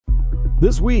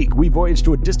This week, we voyage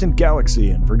to a distant galaxy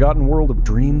and forgotten world of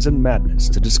dreams and madness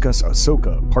to discuss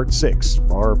Ahsoka Part 6,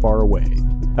 Far, Far Away.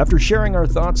 After sharing our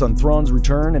thoughts on Thrawn's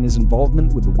return and his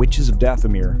involvement with the Witches of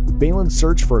Dathomir, Baylan's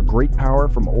search for a great power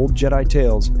from old Jedi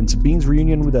tales, and Sabine's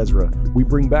reunion with Ezra, we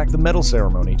bring back the medal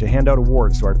ceremony to hand out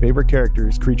awards to our favorite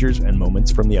characters, creatures, and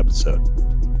moments from the episode.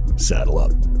 Saddle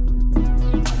up.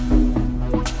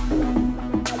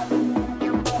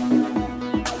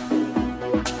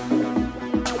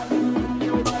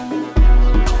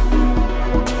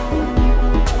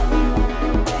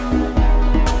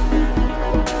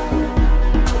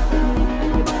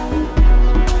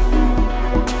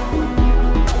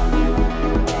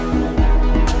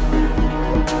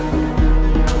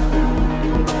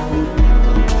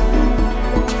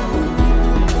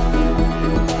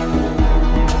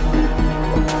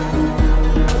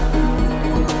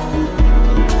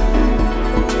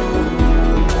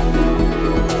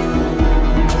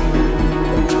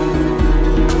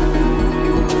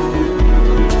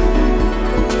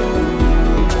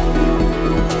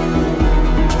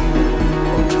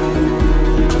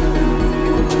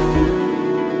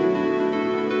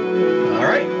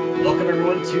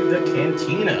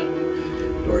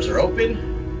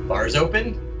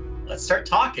 Start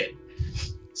talking.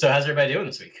 So how's everybody doing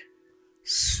this week?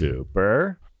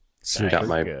 Super I got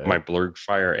my Blurg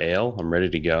Fire Ale. I'm ready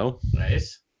to go.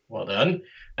 Nice. Well done.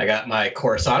 I got my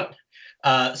croissant.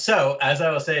 So as I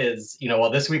will say is,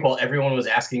 this week while everyone was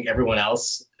asking everyone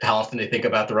else how often they think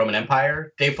about the Roman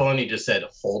Empire, Dave Filoni just said,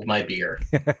 "Hold my beer."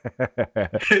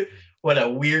 What a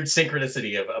weird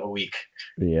synchronicity of a week.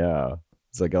 Yeah.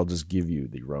 It's like, I'll just give you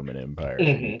the Roman Empire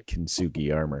and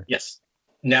Kinsuki armor. Yes.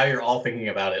 Now you're all thinking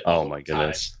about it. Oh my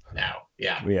goodness! Now,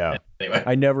 yeah. Anyway,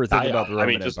 I never think about the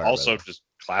Roman Empire. Just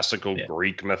classical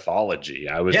Greek mythology.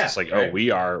 I was just like, right. We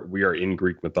are in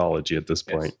Greek mythology at this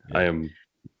point. Yes. I am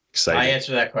excited. I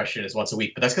answer that question is once a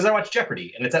week, but that's because I watch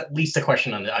Jeopardy, and it's at least a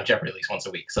question on Jeopardy at least once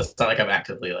a week. So it's not like I'm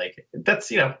actively like that's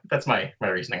my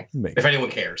reasoning. If anyone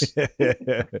cares,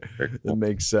 That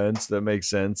makes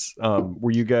sense.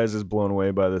 Were you guys as blown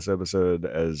away by this episode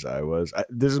as I was?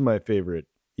 This is my favorite.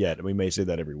 Yeah, we may say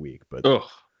that every week, but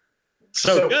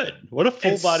so good. What a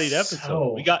full-bodied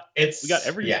episode. We got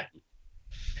everything. Yeah.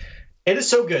 It is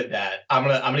so good that I'm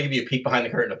gonna give you a peek behind the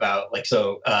curtain about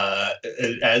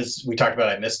as we talked about,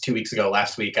 I missed 2 weeks ago.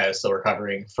 Last week I was still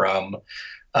recovering from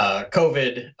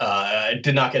COVID. I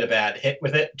did not get a bad hit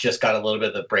with it, just got a little bit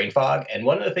of the brain fog. And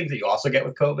one of the things that you also get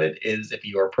with COVID is if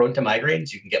you are prone to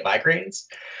migraines, you can get migraines.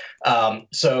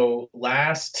 So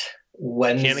last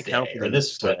Wednesday or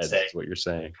this Wednesday, is what you're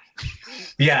saying.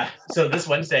 Yeah. So this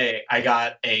Wednesday I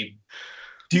got a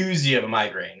doozy of a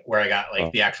migraine where I got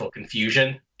the actual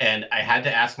confusion, and I had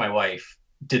to ask my wife,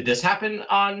 did this happen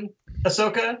on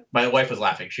Ahsoka? My wife was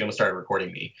laughing. She almost started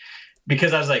recording me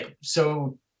because I was like,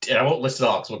 and I won't list it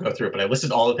all because we'll go through it, but I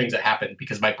listed all the things that happened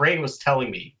because my brain was telling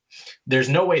me there's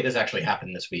no way this actually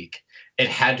happened this week. It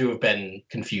had to have been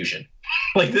confusion.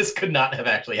 This could not have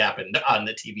actually happened on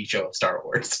the TV show of Star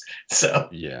Wars. So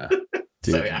yeah,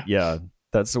 dude, yeah,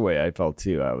 that's the way I felt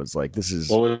too. I was like, this is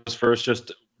it was first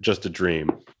just a dream.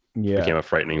 Yeah, became a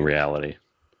frightening reality.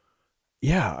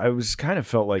 Yeah, I was kind of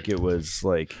felt like it was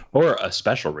or a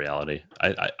special reality.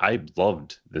 I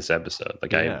loved this episode.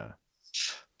 I'm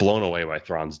blown away by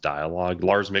Thrawn's dialogue.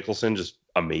 Lars Mikkelsen just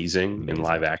amazing in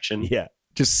live action. Yeah,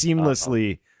 just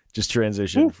seamlessly. Just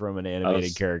transitioned from an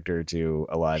animated character to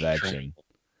a live action.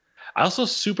 I also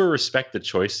super respect the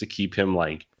choice to keep him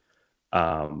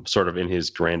sort of in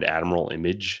his Grand Admiral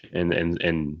image and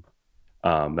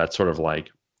that sort of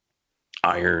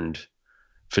ironed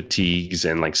fatigues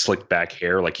and slicked back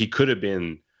hair. He could have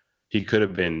been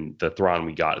the Thrawn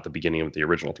we got at the beginning of the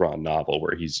original Thrawn novel,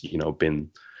 where he's been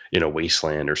in a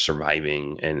wasteland or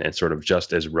surviving and sort of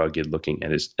just as rugged looking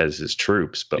as his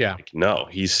troops. But no,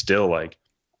 he's still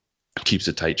keeps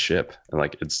a tight ship, and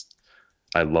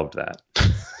I loved that.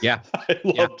 Yeah, I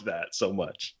loved that so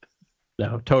much.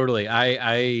 No, totally.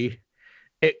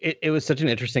 It was such an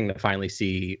interesting to finally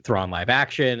see Thrawn live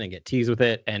action and get teased with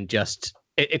it, and just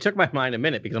it took my mind a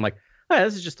minute because I'm like, oh,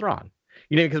 this is just Thrawn,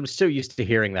 because I'm so used to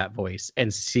hearing that voice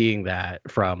and seeing that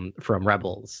from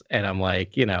Rebels, and I'm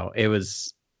like, it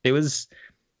was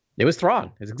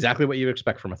Thrawn. It's exactly what you would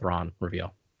expect from a Thrawn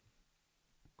reveal.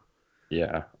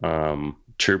 Yeah.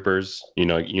 Troopers, I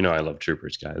love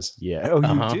troopers, guys. Yeah.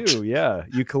 Oh, you do. Yeah,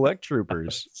 you collect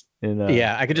troopers.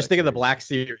 I could just think of the Black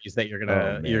Series that you're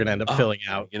gonna end up filling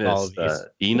out all of these.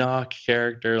 Enoch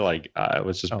character, I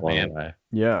was just blown away.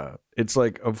 Yeah, it's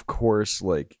of course,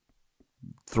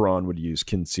 Thrawn would use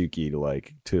Kinsuki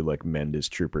to mend his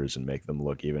troopers and make them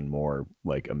look even more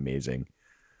amazing.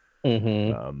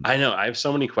 Mm-hmm. I know. I have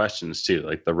so many questions too,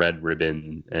 like the red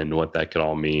ribbon and what that could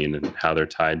all mean, and how they're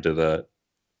tied to the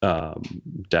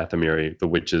Dathomir, the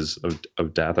witches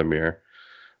of Dathomir.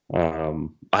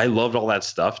 I loved all that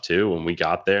stuff too when we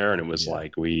got there, and it was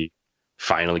like we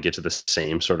finally get to the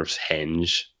same sort of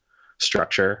henge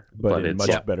structure, but in it's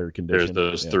much better condition. There's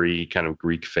those three kind of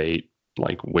Greek fate,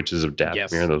 like witches of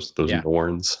Dathomir, those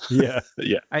Norns.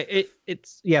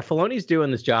 It's Filoni's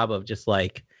doing this job of just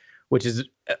like, which is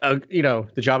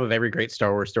the job of every great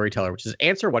Star Wars storyteller, which is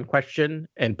answer one question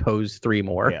and pose three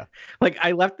more. Yeah. Like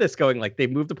I left this going like they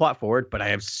moved the plot forward, but I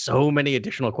have so many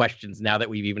additional questions now that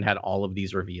we've even had all of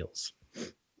these reveals.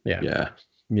 Yeah.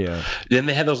 Then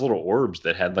they had those little orbs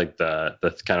that had like the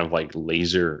kind of like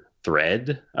laser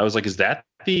thread. I was like, is that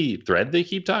the thread they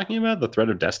keep talking about? The thread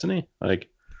of destiny? Like,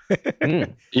 you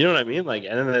know what I mean? Like,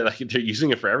 and then they're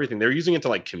using it for everything. They're using it to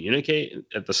like communicate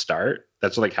at the start.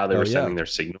 That's like how they were sending their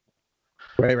signal.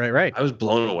 Right. I was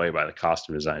blown away by the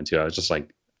costume design too. I was just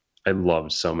like, I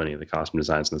loved so many of the costume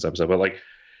designs in this episode. But like,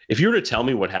 if you were to tell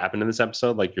me what happened in this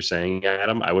episode, like you're saying,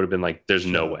 Adam, I would have been like, there's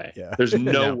no way. Yeah. There's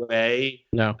no way.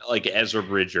 No. Like Ezra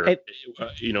Bridger, it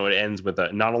ends with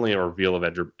not only a reveal of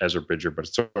Ezra Bridger, but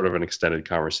sort of an extended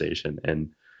conversation.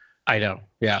 And I know.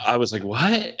 Yeah. I was like,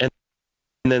 what? And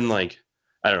then like,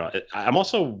 I don't know. I'm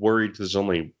also worried there's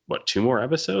only 2 more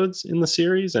episodes in the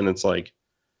series, and it's like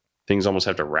things almost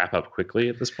have to wrap up quickly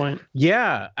at this point.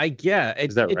 Yeah,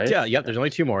 Is that right? Yeah, there's only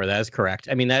 2 more. That is correct.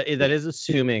 I mean, that is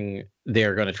assuming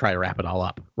they're going to try to wrap it all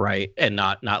up, right, and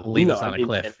not leave us on a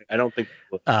cliff. I don't think.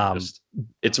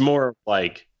 It's more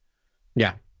like,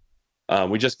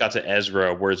 we just got to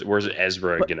Ezra. Where's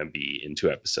Ezra going to be in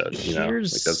 2 episodes? You know, like I'm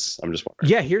just wondering.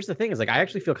 Yeah, here's the thing: is like I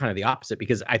actually feel kind of the opposite,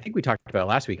 because I think we talked about it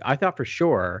last week. I thought for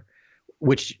sure,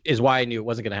 which is why I knew it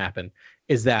wasn't going to happen,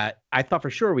 is that I thought for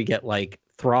sure we get like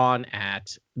Thrawn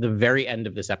at the very end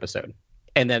of this episode,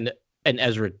 and then an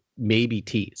Ezra maybe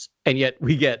tease, and yet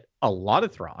we get a lot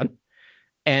of Thrawn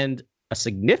and a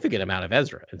significant amount of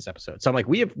Ezra in this episode. So I'm like,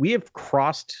 we have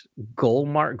crossed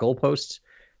goalposts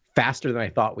faster than I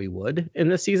thought we would in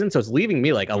this season. So it's leaving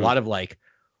me like a lot of like,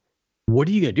 what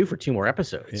are you going to do for 2 more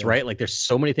episodes? Right? Like there's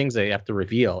so many things they have to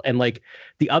reveal. And like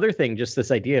the other thing, just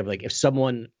this idea of like,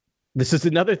 this is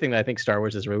another thing that I think Star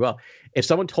Wars does really well. If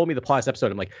someone told me the plot of this episode,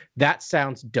 I'm like, that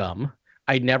sounds dumb.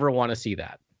 I never want to see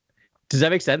that. Does that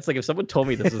make sense? Like if someone told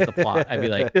me this is the plot, I'd be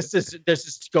like, this is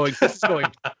going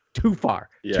too far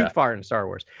in Star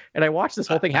Wars. And I watched this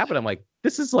whole thing happen. I'm like,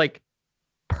 this is like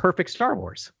perfect Star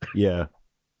Wars. Yeah.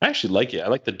 I actually like it. I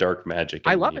like the dark magic.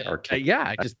 I love it.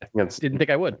 I just didn't think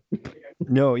I would.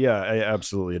 No, yeah, I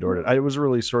absolutely adored it. I was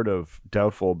really sort of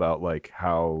doubtful about like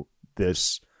how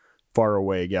this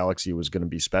faraway galaxy was going to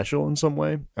be special in some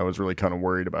way. I was really kind of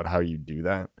worried about how you do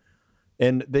that.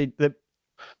 And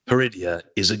Peridia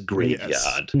is a graveyard.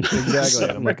 Yes, exactly.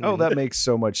 And I'm like, oh, that makes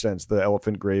so much sense. The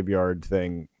elephant graveyard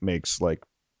thing makes like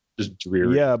just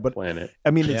dreary planet. I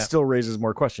mean, it still raises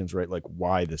more questions, right? Like,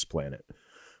 why this planet?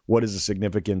 What is the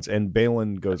significance? And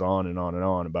Baylan goes on and on and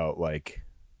on about like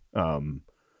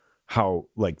how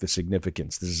like the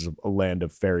significance. This is a land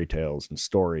of fairy tales and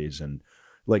stories, and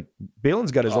like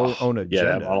Baylan's got his own agenda.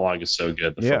 Yeah, that monologue is so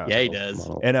good. He does.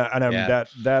 Monologue. And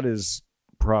that is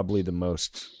probably the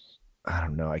most. I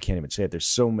don't know. I can't even say it. There's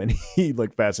so many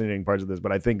like fascinating parts of this,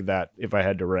 but I think that if I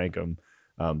had to rank them,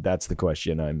 that's the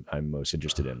question I'm most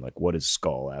interested in. Like, what is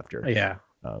Skull after? Yeah.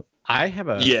 I have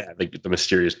like the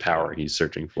mysterious power he's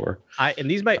searching for. And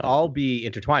these might all be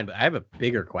intertwined, but I have a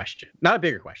bigger question. Not a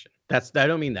bigger question. I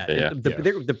don't mean that.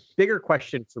 The bigger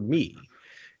question for me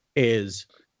is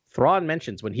Thrawn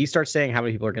mentions when he starts saying how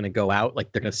many people are going to go out,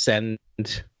 like they're going to send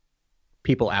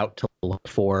people out to look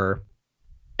for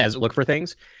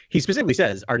things. He specifically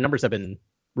says our numbers have been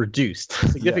reduced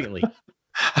significantly.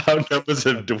 How numbers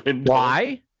have dwindled.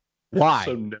 Why?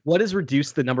 What has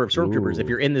reduced the number of stormtroopers if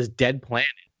you're in this dead planet?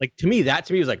 Like to me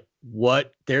was like,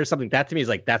 what? There's something that to me is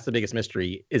like, that's the biggest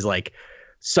mystery, is like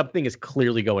something is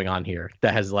clearly going on here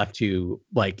that has left to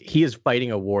like, he is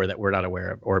fighting a war that we're not aware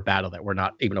of, or a battle that we're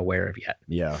not even aware of yet.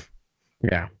 Yeah.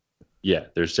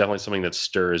 There's definitely something that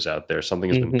stirs out there. Something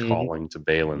has been calling to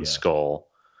Baylan's skull.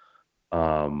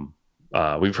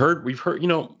 We've heard,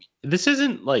 this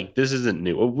isn't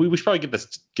new. We should probably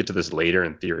get to this later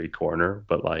in Theory Corner,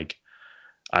 but like,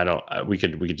 we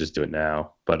could just do it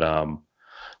now. But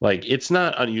like, it's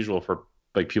not unusual for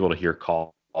like people to hear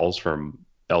calls from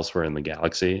elsewhere in the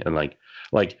galaxy, and like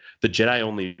the Jedi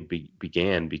only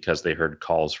began because they heard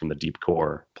calls from the deep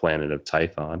core planet of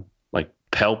Tython. Like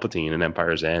Palpatine in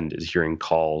Empire's End is hearing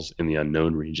calls in the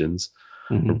unknown regions.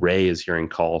 Rey is hearing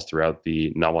calls throughout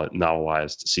the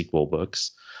novelized sequel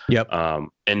books. Yep.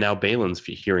 And now Baylan's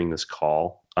hearing this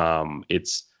call. I'm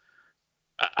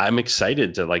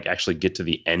excited to like actually get to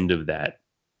the end of that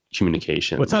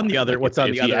communication. What's on the other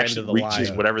end of the reaches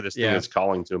line? whatever this thing is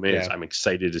calling to him is. Yeah. I'm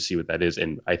excited to see what that is,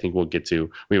 and I think we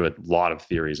have a lot of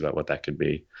theories about what that could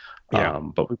be. Yeah.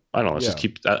 But I don't know. Let's just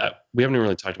keep. We haven't even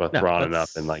really talked about Thrawn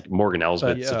enough, and like Morgan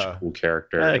Elsbeth's such a cool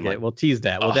character. Okay, like, we'll tease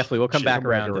that. We'll come back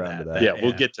around to that. Yeah,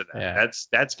 we'll get to that. Yeah.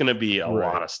 That's going to be a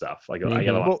lot of stuff. Like I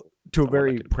got a lot. To a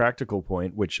very practical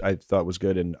point, which I thought was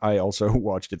good, and I also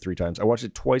watched it 3 times. I watched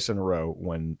it twice in a row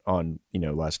when on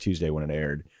last Tuesday when it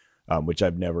aired, which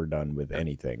I've never done with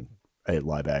anything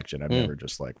live action. I've never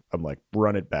just I'm like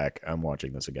run it back. I'm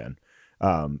watching this again.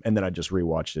 And then I just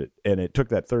rewatched it, and it took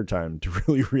that 3rd time to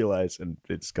really realize, and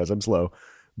it's because I'm slow,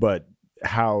 but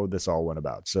how this all went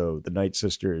about. So the Night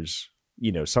Sisters,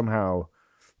 somehow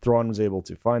Thrawn was able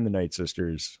to find the Night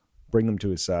Sisters, bring them to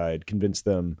his side, convince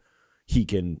them he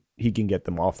can get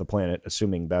them off the planet,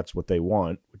 assuming that's what they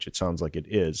want, which it sounds like it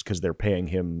is, because they're paying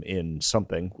him in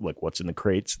something like what's in the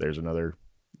crates. There's another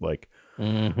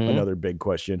another big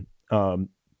question. Are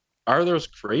those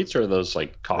crates or are those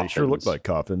like coffins? They sure look like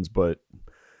coffins, but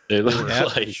they look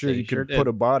like sure you could put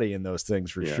a body in those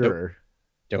things for sure.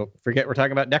 Don't forget we're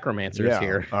talking about necromancers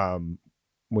here,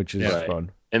 which is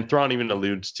fun. And Thrawn even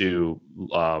alludes to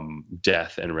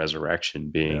death and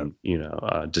resurrection being,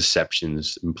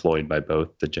 deceptions employed by both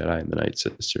the Jedi and the Night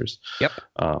Sisters. Yep,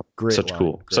 great,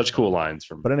 such cool lines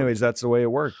from. But anyways, that's the way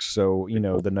it works. So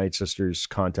the Night Sisters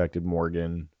contacted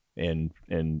Morgan and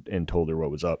told her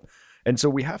what was up. And so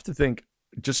we have to think,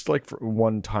 just like for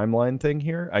one timeline thing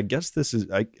here, I guess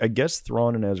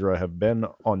Thrawn and Ezra have been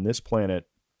on this planet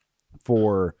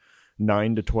for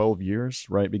 9 to 12 years,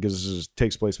 right? Because this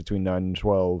takes place between 9 and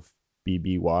 12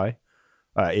 BBY.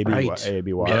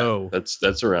 ABY. No,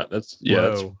 that's around. That's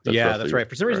right.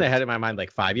 For some reason, I had in my mind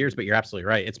like 5 years, but you're absolutely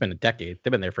right. It's been a decade.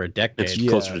 They've been there for a decade. It's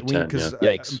closer to 10. Because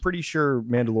I'm pretty sure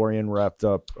Mandalorian wrapped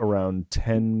up around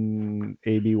 10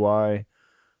 ABY.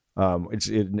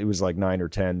 It was like 9 or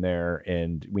 10 there,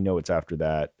 and we know it's after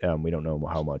that. We don't know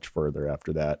how much further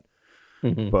after that.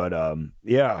 But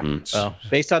well,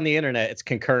 based on the internet, it's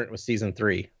concurrent with season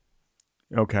 3.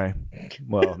 Okay,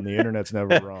 well, the internet's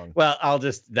never wrong. Well,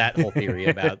 that whole theory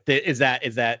about is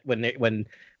that when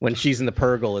she's in the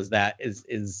Purgle, is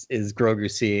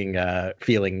Grogu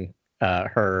feeling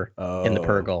her in the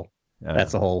Purgle?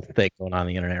 That's the whole thing going on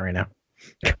the internet right now.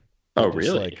 Oh,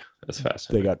 really? That's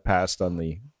fascinating. They got passed on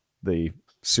the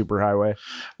superhighway.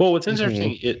 Well, what's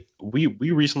interesting, we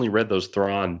recently read those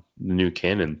the new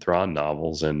canon Thrawn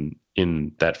novels, and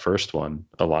in that first one,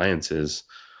 Alliances,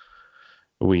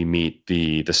 we meet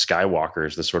the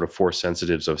Skywalkers, the sort of Force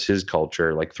sensitives of his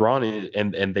culture, like Thrawn,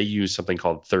 and they use something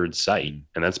called third sight,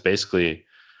 and that's basically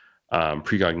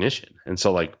precognition. And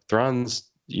so like Thrawn's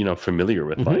familiar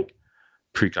with like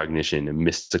precognition and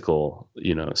mystical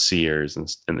seers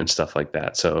and stuff like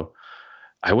that. So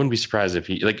I wouldn't be surprised if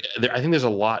he I think there's a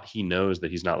lot he knows that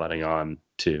he's not letting on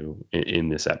to in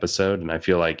this episode. And I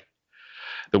feel like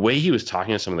the way he was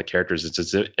talking to some of the characters, it's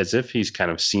as if he's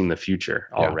kind of seen the future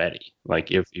already.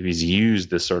 Like if he's used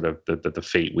this sort of the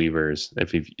Fate Weavers,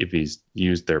 if he's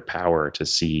used their power to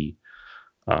see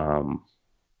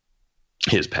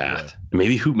his path,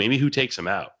 maybe who takes him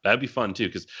out. That'd be fun too,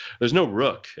 because there's no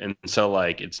Rook, and so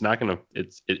like it's not gonna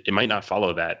it might not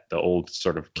follow the old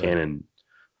sort of canon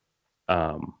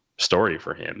story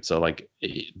for him. So like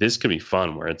this could be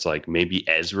fun, where it's like maybe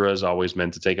Ezra is always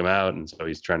meant to take him out, and so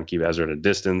he's trying to keep Ezra at a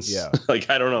distance. Like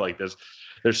I don't know, like there's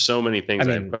so many things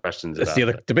I have questions about.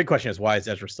 The big question is, why is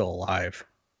Ezra still alive?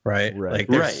 Right. Like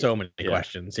there's so many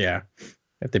questions. If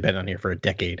they've been on here for a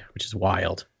decade, which is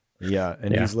wild.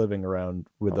 And he's living around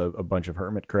with a bunch of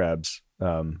hermit crabs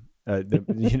everywhere.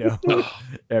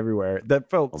 That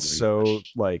felt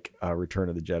like Return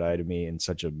of the Jedi to me in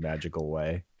such a magical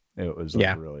way. It was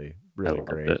really, really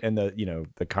great. And the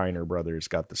Kiner brothers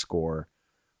got the score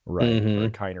right. The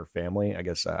Kiner family. I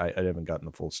guess I haven't gotten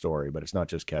the full story, but it's not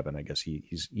just Kevin. I guess he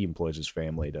employs his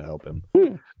family to help him.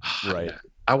 Right.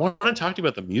 I want to talk to you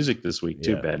about the music this week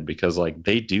too, Ben, because like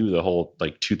they do the whole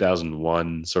like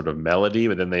 2001 sort of melody,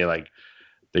 but then they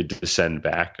descend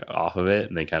back off of it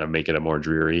and they kind of make it a more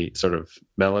dreary sort of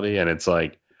melody, and it's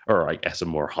like, or I guess a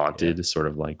more haunted sort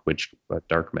of like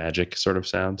dark magic sort of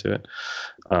sound to it.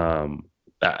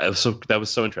 That was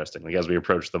so interesting. Like as we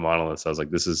approached the monoliths, I was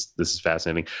like, this is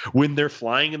fascinating. When they're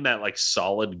flying in that like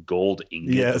solid gold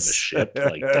ingot of the ship,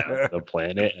 like down the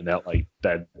planet, and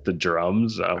that the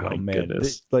drums. Oh my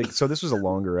goodness! So this was a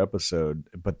longer episode,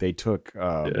 but they took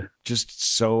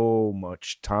just so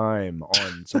much time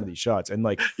on some of these shots, and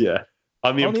on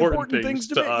the important things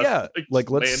to us,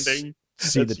 like let's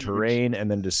see the That's huge. terrain, and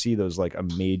then to see those like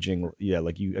amazing, I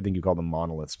think you call them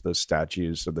monoliths, those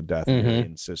statues of the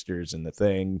Dathomirian sisters and the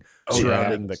thing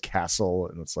surrounding the castle,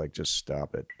 and it's like, just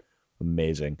stop it.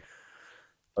 Amazing.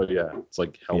 Oh yeah, it's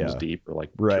like Helm's Deep or like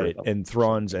right. And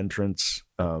Thrawn's entrance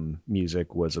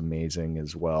music was amazing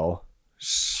as well.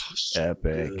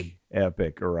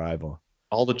 Epic arrival.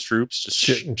 All the troops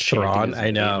just Thrawn,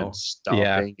 I know, and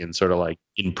stopping and sort of like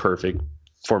in perfect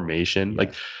formation.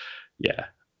 Like,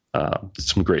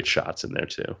 some great shots in there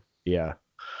too. Yeah.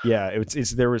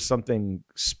 It's there was something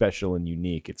special and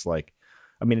unique. It's like,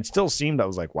 I mean, it still seemed, I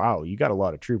was like, wow, you got a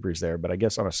lot of troopers there, but I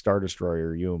guess on a Star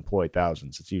Destroyer, you employ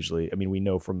thousands. It's usually, I mean, we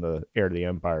know from the Heir to the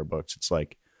Empire books, it's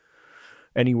like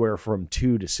anywhere from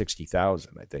 2 to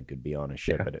 60,000, I think, could be on a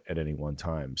ship at any one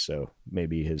time. So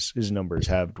maybe his numbers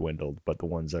have dwindled, but the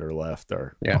ones that are left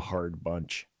are a hard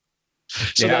bunch.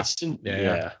 So that's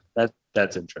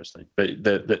interesting. But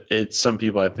it's some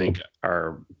people I think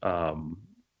are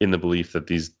in the belief that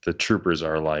the troopers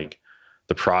are like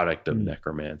the product of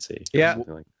necromancy. Yeah.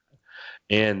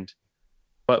 And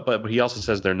but he also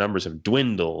says their numbers have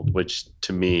dwindled, which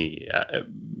to me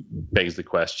begs the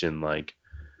question, like,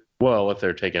 well, if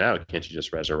they're taken out, can't you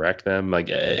just resurrect them? Like,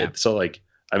 so like,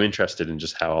 I'm interested in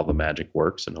just how all the magic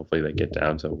works, and hopefully they get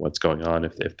down to what's going on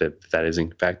if that is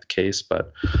in fact the case.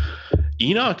 But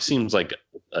Enoch seems like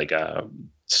a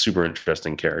super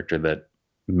interesting character that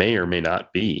may or may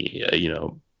not be,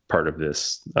 part of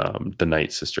this, the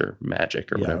Night Sister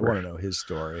magic or whatever. I want to know his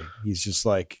story. He's just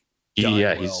like,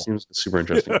 he seems super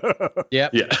interesting. Yeah.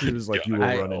 He was like, you will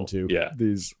run into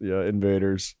these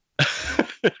invaders.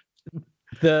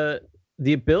 The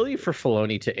ability for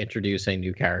Filoni to introduce a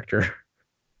new character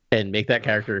and make that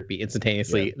character be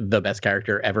instantaneously the best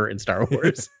character ever in Star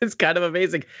Wars is kind of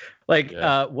amazing. Like,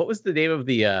 what was the name of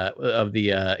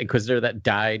the Inquisitor that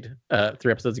died 3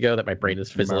 episodes ago that my brain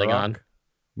is fizzling on?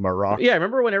 Marok. Yeah, I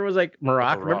remember when everyone was like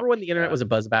Marok. Remember when the internet was a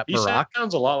buzz about Marok? He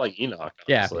sounds a lot like Enoch.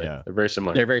 Honestly. Yeah, they're very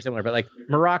similar. They're very similar, but like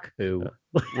Marok, who?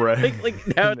 Right. like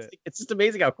now it's just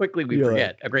amazing how quickly we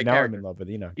forget a great character. I'm in love with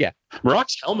Enoch. Yeah,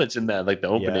 Marok's helmet's in that, like the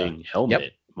opening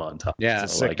helmet montage. Yeah,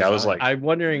 so, like I was like,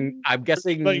 I'm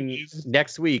guessing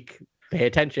next week. Pay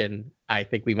attention. I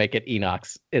think we might get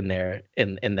Enoch's in there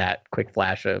in that quick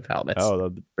flash of helmets.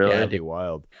 Oh, that'd be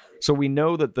wild. So we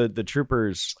know that the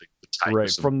troopers,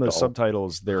 right, from the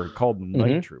subtitles, they're called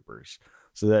night troopers.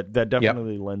 So that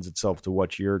definitely lends itself to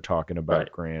what you're talking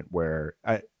about, Grant, where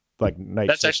night.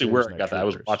 That's actually where I got that. I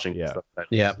was watching.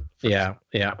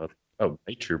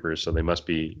 Night troopers, so they must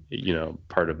be,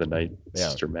 part of the Night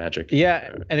Sister magic.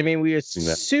 Yeah, and I mean, we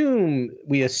assume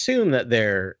that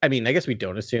they're. I mean, I guess we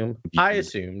don't assume. I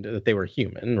assumed that they were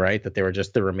human, right? That they were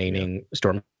just the remaining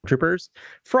stormtroopers.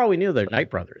 For all we knew, they're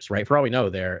Night Brothers, right? For all we know,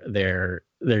 they're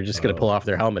just going to pull off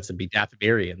their helmets and be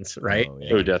Dathomirians, right?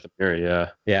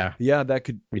 Dathomir, yeah. That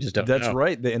could. We just don't. That's know.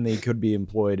 right, and they could be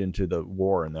employed into the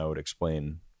war, and that would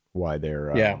explain why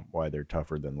they're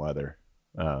tougher than leather.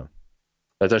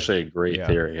 That's actually a great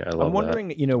theory. I'm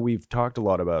wondering, we've talked a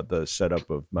lot about the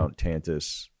setup of Mount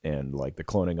Tantus and like the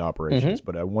cloning operations,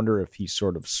 but I wonder if he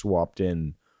sort of swapped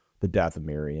in the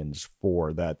Dathomirians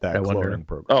for that cloning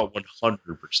program. Oh, 100%.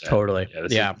 Totally.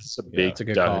 Yeah, this is a big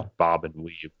good call. bob and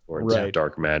weave for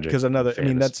dark magic. Because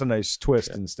that's a nice twist.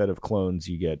 Yeah. Instead of clones,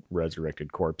 you get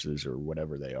resurrected corpses or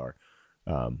whatever they are,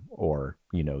 or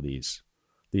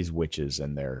these witches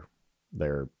and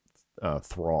their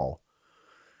thrall.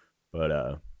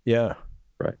 But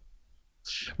right.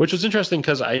 Which was interesting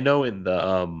because I know in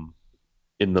the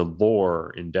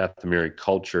lore in Dathomiri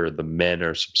culture, the men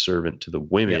are subservient to the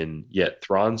women. Yet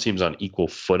Thrawn seems on equal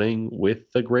footing with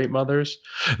the Great Mothers,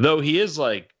 though he is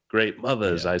like, "Great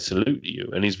Mothers, I salute you,"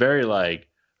 and he's very like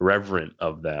reverent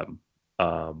of them.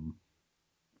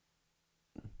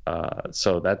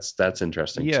 So that's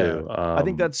interesting too. I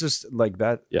think that's just like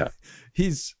that. Yeah.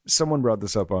 Someone brought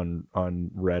this up on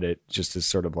Reddit just as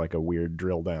sort of like a weird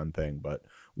drill down thing. But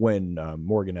when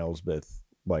Morgan Elsbeth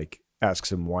like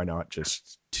asks him why not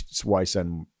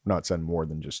send more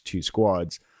than just 2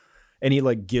 squads, and he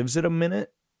like gives it a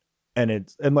minute, and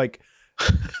like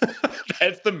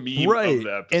that's the meme of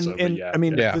the episode. And I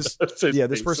mean, this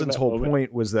person's whole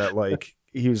point was that like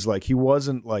he was like he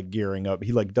wasn't like gearing up.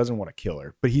 He like doesn't want to kill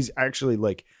her, but he's actually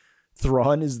like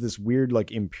Thrawn is this weird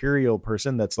like imperial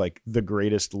person that's like the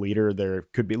greatest leader there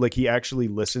could be. Like he actually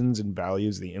listens and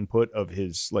values the input of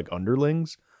his like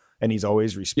underlings, and he's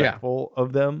always respectful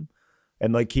of them.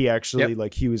 And like he actually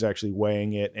like he was actually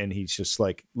weighing it, and he's just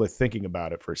like thinking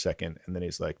about it for a second, and then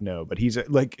he's like no, but he's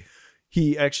like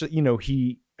he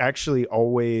actually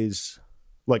always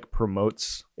like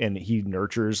promotes and he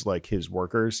nurtures like his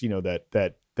workers,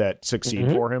 that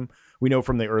succeed for him, we know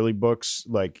from the early books,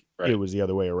 like Right. it was the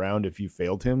other way around. If you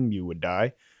failed him, you would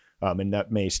die. And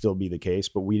that may still be the case,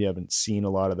 but we haven't seen a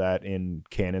lot of that in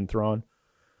canon Thrawn.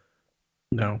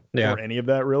 No. Yeah. Or any of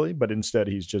that really, but instead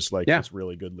he's just like Yeah. this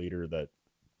really good leader that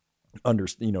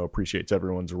appreciates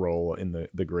everyone's role in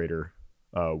the greater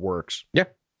works. Yeah.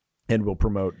 And will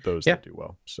promote those Yeah. that do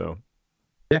well. So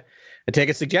and take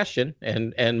a suggestion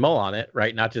and mull on it,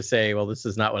 right? Not just say, well, this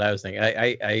is not what I was thinking.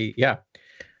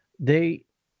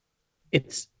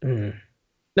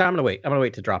 No, I'm gonna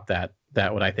wait to drop that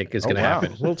what I think is gonna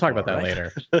happen. We'll talk about that All right.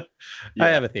 later. Yeah. I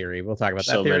have a theory. We'll talk about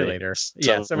that So theory many- later. so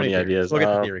many theories. ideas. We'll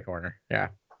get the theory corner. Yeah.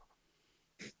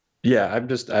 Yeah, I'm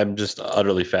just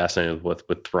utterly fascinated with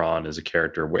Thrawn as a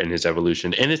character and his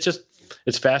evolution, and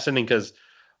it's fascinating because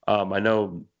I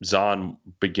know Zahn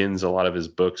begins a lot of his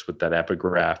books with that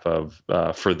epigraph of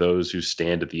for those who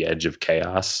stand at the edge of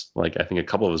chaos. Like I think a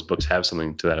couple of his books have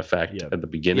something to that effect at the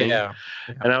beginning. Yeah.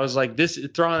 And I was like, this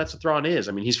Thrawn, that's what Thrawn is.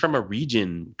 I mean, he's from a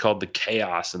region called the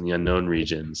Chaos and the Unknown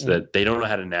regions that they don't know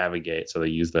how to navigate, so they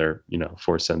use their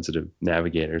force sensitive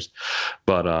navigators,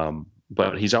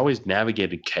 but he's always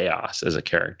navigated chaos as a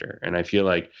character. And I feel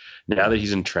like now that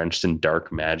he's entrenched in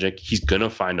dark magic, he's going to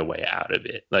find a way out of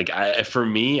it. Like for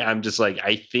me, I'm just like,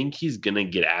 I think he's going to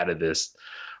get out of this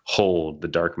hold, the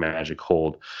dark magic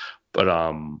hold. But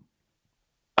I'm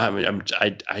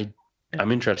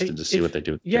interested to see what they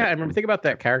do. Yeah. I remember thinking about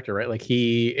that character, right? Like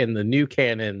he, in the new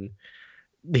canon,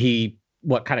 he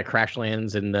kind of crash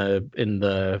lands in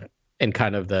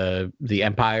kind of the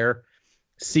Empire,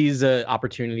 sees an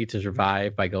opportunity to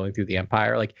survive by going through the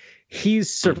Empire. Like he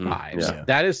survives. Yeah.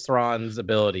 That is Thrawn's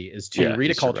ability, is to read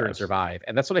he a culture and survives. survive.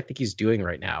 And that's what I think he's doing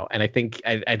right now. And I think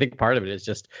part of it is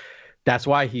just, that's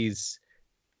why he's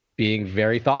being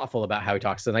very thoughtful about how he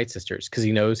talks to the Night Sisters, because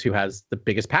he knows who has the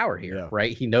biggest power here,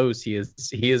 right? He knows he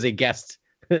is a guest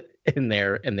in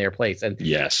their place. And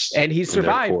yes, and he's in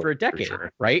their survived court, for a decade, for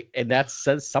sure. right? And that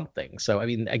says something. So I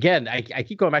mean, again, I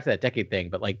keep going back to that decade thing,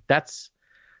 but like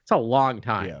it's a long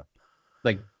time. Yeah.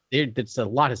 Like it's a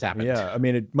lot has happened. Yeah, I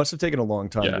mean, it must have taken a long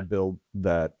time to build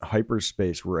that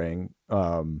hyperspace ring.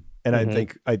 And I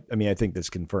think, I think this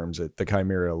confirms it. The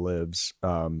Chimera lives.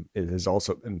 It has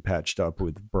also been patched up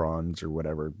with bronze or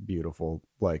whatever beautiful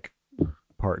like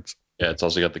parts. Yeah, it's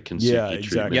also got the Kinsuki Yeah, treatment.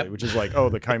 exactly. Which is like, oh,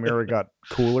 the Chimera got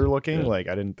cooler looking. Like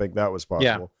I didn't think that was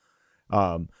possible.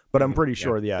 But I'm pretty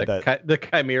sure, the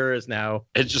Chimera is now.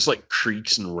 It just like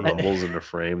creaks and rumbles in the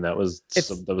frame. That was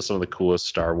some of the coolest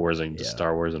Star Wars in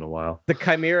a while. The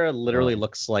Chimera literally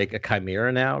looks like a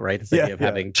chimera now, right? This idea of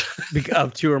having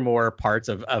of two or more parts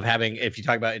of having, if you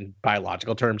talk about in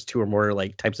biological terms, two or more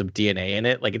like types of DNA in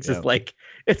it. Like it's just like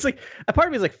a part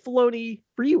of me is like, Filoni,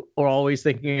 were you always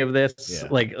thinking of this? Yeah.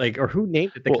 Like or who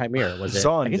named it the Chimera? Was it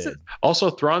Zahn did. Also,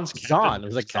 Thrawn's Zahn. It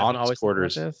was like Zahn always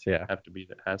quarters. This? Yeah,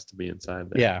 has to be inside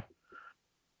there. Yeah.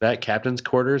 That captain's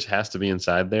quarters has to be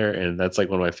inside there, and that's like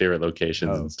one of my favorite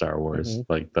locations in Star Wars.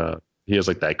 Like he has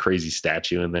like that crazy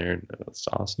statue in there. That's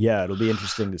awesome. Yeah, it'll be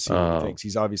interesting to see what he thinks.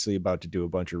 He's obviously about to do a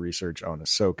bunch of research on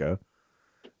Ahsoka.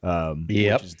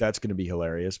 That's going to be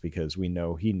hilarious because we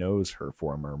know he knows her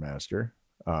former master,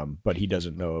 but he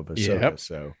doesn't know of Ahsoka.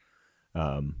 So,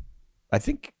 I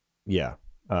think,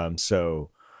 so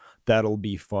that'll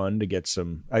be fun to get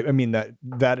some. I mean that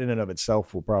in and of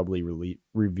itself will probably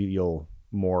reveal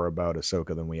more about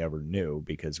Ahsoka than we ever knew,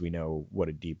 because we know what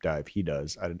a deep dive he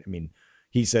does. I mean,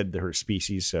 he said her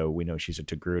species, so we know she's a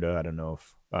Togruta. I don't know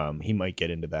if he might get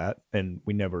into that, and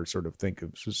we never sort of think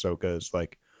of Ahsoka as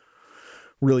like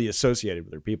really associated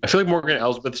with her people. I feel like Morgan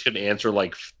Elsbeth should answer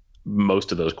like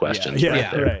most of those questions.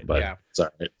 Right. But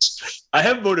sorry, I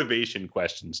have motivation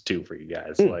questions too for you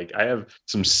guys. Like I have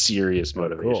some serious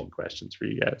motivation questions for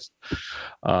you guys.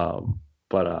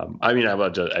 I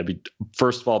mean,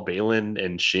 first of all, Baylan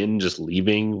and Shin just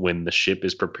leaving when the ship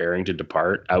is preparing to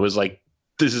depart. I was like,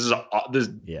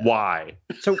 why?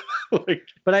 So,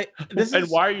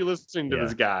 why are you listening to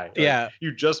this guy? Like,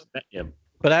 you just met him.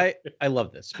 But I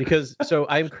love this because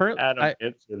I'm currently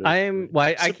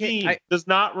Sabine does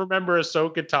not remember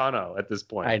Ahsoka Tano at this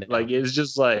point. I know. Like it's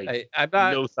just like I'm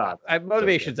not, no thoughts. I have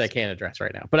motivations I can't address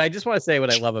right now. But I just want to say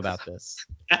what I love about this.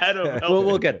 Adam,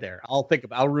 we'll get there. I'll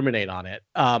ruminate on it.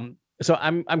 So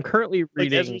I'm currently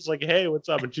reading. Like Ezra's like, hey, what's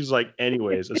up? And she's like,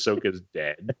 anyways, Ahsoka's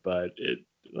dead, but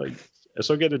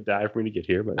Ahsoka had to die for me to get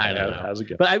here. But I don't know. How's it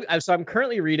going? But I'm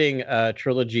currently reading a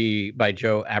trilogy by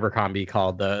Joe Abercrombie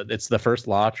called it's the First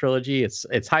Law trilogy.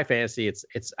 It's high fantasy.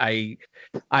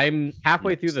 I'm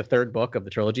halfway through the third book of the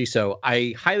trilogy, so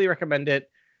I highly recommend it.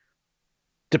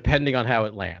 Depending on how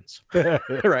it lands,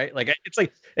 right? Like it's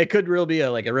like it could really be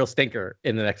a real stinker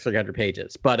in the next 300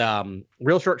 pages. But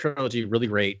real short trilogy, really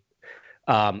great.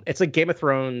 It's like Game of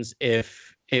Thrones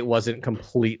if it wasn't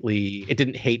completely, it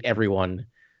didn't hate everyone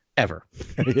ever.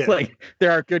 Yeah. Like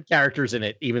there are good characters in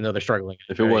it, even though they're struggling.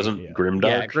 If it wasn't grimdark,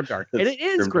 yeah, grimdark, and it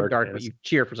is grimdark, but yes. you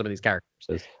cheer for some of these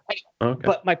characters. Okay.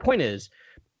 But my point is,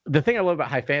 the thing I love about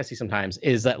high fantasy sometimes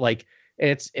is that like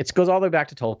it goes all the way back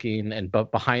to Tolkien, and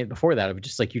but before that, it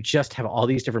just like you just have all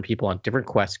these different people on different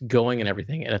quests going and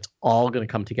everything, and it's all going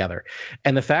to come together.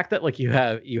 And the fact that like you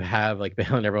have like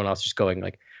Baylan and everyone else just going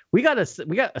like we got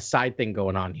a side thing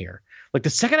going on here. Like the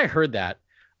second I heard that,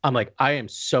 I'm like, I am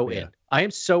so in. I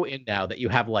am so in now that you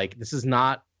have like this is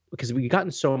not because we've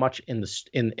gotten so much in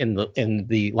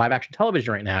the live action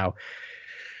television right now.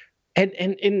 And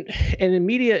in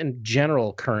media in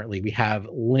general, currently we have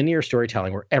linear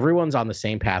storytelling where everyone's on the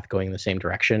same path going in the same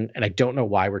direction. And I don't know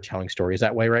why we're telling stories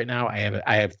that way right now.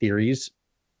 I have theories.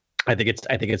 I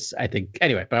think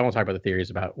anyway, but I won't talk about the theories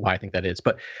about why I think that is.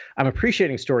 But I'm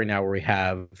appreciating story now where we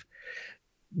have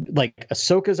like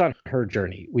Ahsoka's on her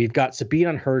journey. We've got Sabine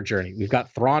on her journey. We've got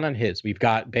Thrawn on his. We've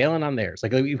got Baylan on theirs.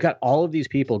 Like we've got all of these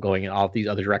people going in all of these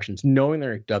other directions, knowing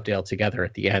they're dovetailed together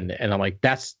at the end. And I'm like,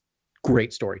 that's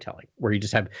great storytelling where you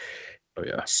just have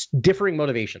differing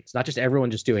motivations, not just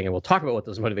everyone just doing it. We'll talk about what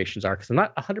those motivations are because I'm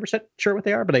not 100% sure what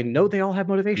they are, but I know they all have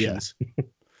motivations.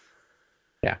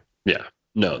 Yeah.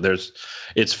 No,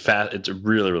 it's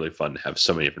really, really fun to have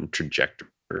so many different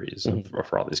trajectories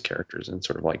for all these characters, and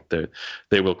sort of like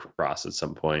they will cross at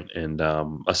some point. And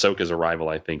Ahsoka's arrival,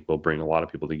 I think, will bring a lot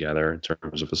of people together in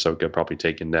terms of Ahsoka probably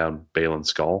taking down Baylan's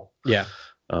skull. Yeah.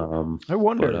 I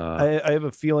wonder. I have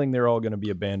a feeling they're all going to be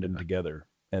abandoned together,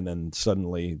 and then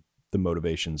suddenly the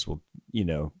motivations will,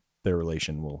 their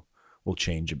relation will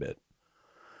change a bit.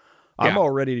 Yeah.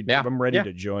 I'm ready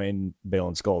to join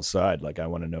Baylan Skull's side. Like I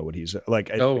want to know what he's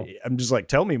like. I'm just like,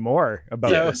 tell me more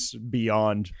about this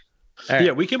beyond. Right.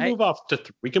 Yeah, we can move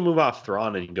off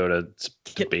Thrawn and go to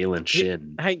Baylan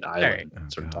Shin Island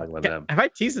and sort of talk about them. Have I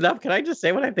teased enough? Can I just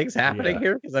say what I think's happening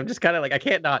here? Because I'm just kind of like I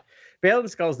can't not. Baylan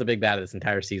Skull's the big bad of this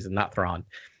entire season, not Thrawn.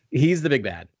 He's the big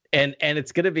bad, and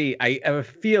it's gonna be. I have a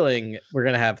feeling we're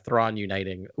gonna have Thrawn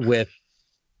uniting with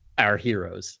our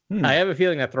heroes. I have a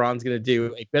feeling that Thrawn's gonna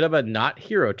do a bit of a not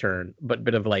hero turn, but a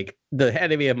bit of like the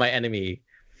enemy of my enemy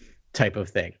type of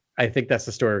thing. I think that's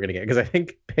the story we're gonna get because I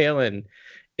think Baylan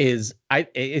he's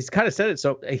kind of said it.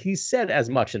 So he said as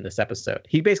much in this episode.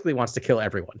 He basically wants to kill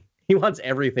everyone. He wants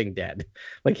everything dead.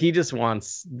 Like he just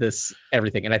wants this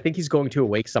everything. And I think he's going to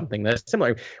awake something that's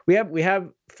similar. We have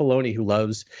Filoni who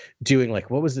loves doing like,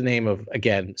 what was the name of,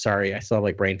 again, sorry, I still have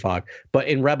like brain fog, but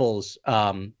in Rebels,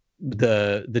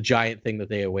 the giant thing that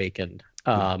they awakened,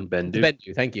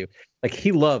 Bendu, thank you. Like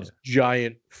he loves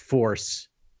giant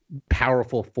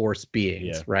powerful force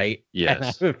beings, right? Yes. And I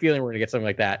have a feeling we're gonna get something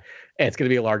like that. And it's gonna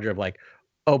be a larger of like,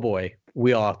 oh boy,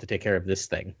 we all have to take care of this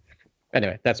thing.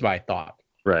 Anyway, that's my thought.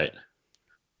 Right.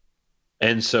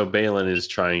 And so Baylan is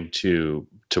trying to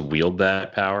wield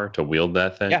that power, to wield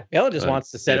that thing. Yeah, Baylan just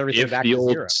wants to set everything back to zero.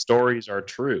 If the old stories are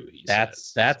true,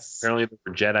 that's apparently there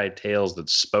were Jedi tales that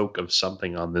spoke of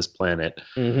something on this planet,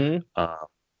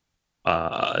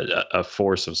 a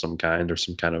force of some kind or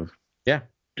some kind of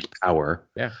power.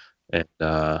 Yeah. And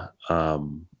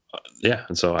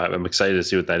and so I'm excited to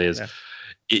see what that is. Yeah.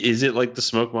 Is it like the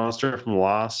smoke monster from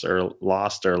Lost or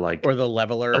like or the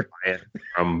leveler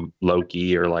from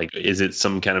Loki, or like is it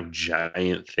some kind of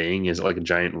giant thing? Is it like a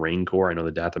giant rancor? I know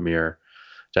the Dathomiri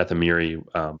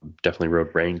definitely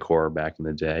rode rancor back in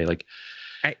the day. Like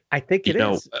I think it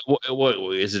is.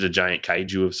 What is it? A giant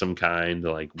kaiju of some kind?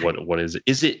 Like what is it?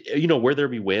 Is it where there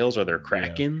be whales? Are there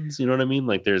krakens? You know what I mean?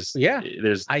 Like there's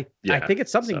I think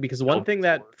it's something because one thing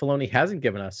that Filoni hasn't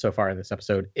given us so far in this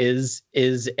episode is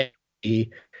a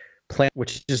planet,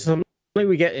 which is something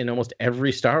we get in almost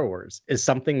every Star Wars, is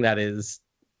something that is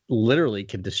literally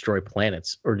can destroy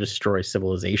planets or destroy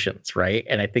civilizations, right?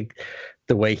 And I think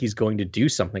the way he's going to do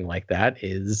something like that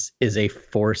is a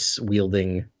force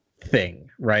wielding thing,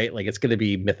 right? Like it's going to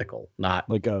be mythical, not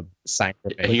like a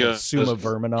scientific. Like Suma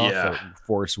Verminoff,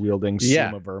 force wielding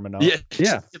Suma Verminoff.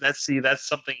 That's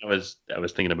something I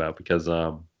was thinking about because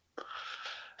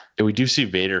we do see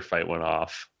Vader fight one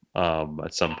off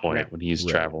at some point when he's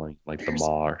traveling like the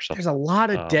Maw or something. There's a lot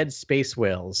of dead space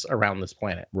whales around this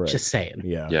planet. Just saying.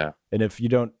 Yeah. And if you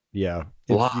don't know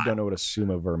what a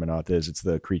Suma Verminoff is, it's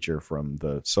the creature from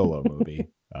the Solo movie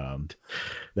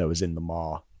that was in the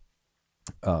Maw.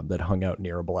 That hung out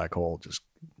near a black hole just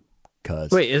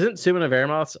cause. Wait, isn't Sumina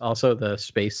Vermouths also the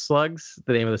space slugs?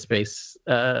 The name of the space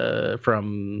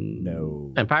from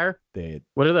Empire?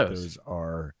 What are those? Those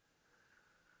are.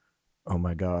 Oh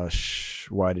my gosh!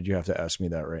 Why did you have to ask me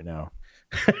that right now?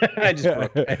 I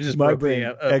just my broke brain.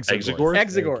 the Exegorth?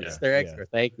 Exegorths. They're Exegorths.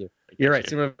 Thank you. You're right.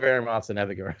 Suma Moths and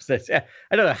Exegorths.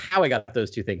 I don't know how I got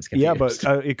those two things confused. Yeah,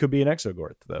 but it could be an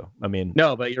Exogorth, though. I mean,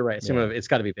 no, but you're right. Suma, Yeah. it's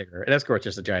got to be bigger. An Escort's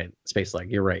just a giant space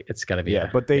leg. You're right. It's got to be.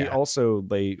 but they also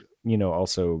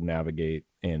also navigate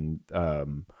in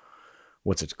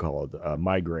what's it called?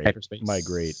 Migrate Hyperspace.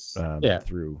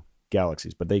 through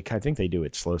galaxies. But I think they do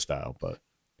it slow style. But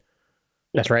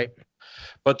that's right.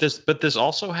 But this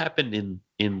also happened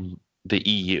in the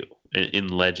EU in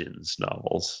Legends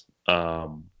novels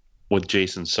with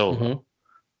Jason Solo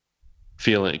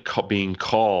being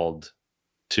called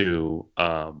to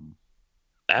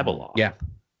Abeloth.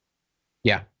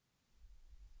 Yeah.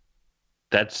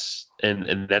 That's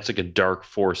and that's like a dark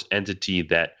force entity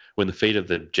that when the Fate of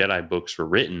the Jedi books were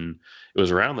written, it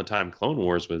was around the time Clone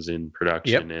Wars was in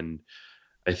production, and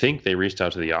I think they reached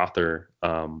out to the author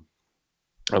of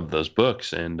those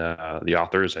books and the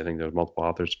authors. I think there was multiple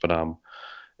authors, but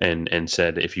and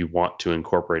said if you want to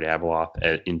incorporate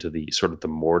Abeloth into the sort of the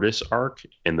Mortis arc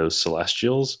and those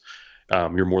Celestials,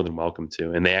 you're more than welcome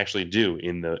to. And they actually do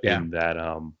in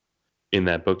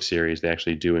that book series. They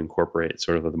actually do incorporate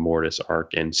sort of the Mortis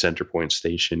arc and Centerpoint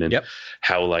Station, and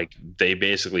how like they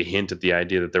basically hint at the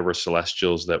idea that there were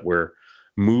Celestials that were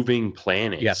moving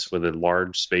planets with a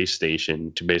large space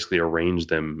station to basically arrange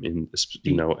them in,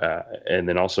 and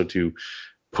then also to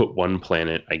put one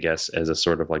planet, I guess, as a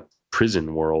sort of like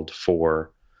prison world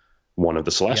for one of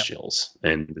the Celestials.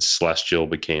 And the Celestial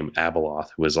became Abeloth,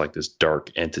 who was like this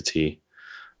dark entity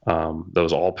that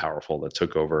was all powerful, that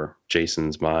took over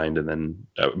Jason's mind and then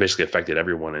basically affected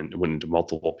everyone and went into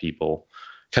multiple people.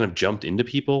 Kind of jumped into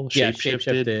people,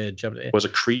 shapeshifted, jumped in. Was a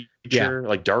creature.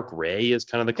 Like Dark Ray is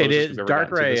kind of the closest. It is Dark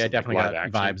Ray. I definitely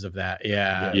got vibes of that.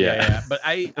 Yeah. But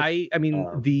I mean,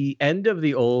 the end of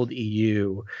the old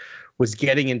EU was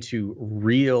getting into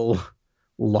real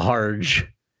large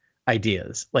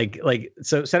ideas. Like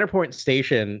so, Centerpoint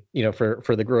Station,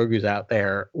 for the Grogu's out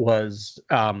there was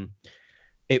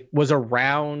it was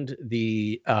around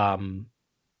the I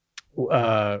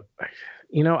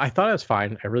thought it was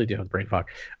fine. I really do have brain fog.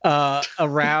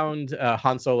 Around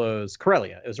Han Solo's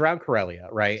Corellia. It was around Corellia,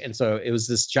 right? And so it was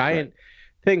this giant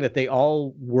thing that they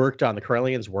all worked on. The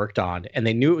Corellians worked on, and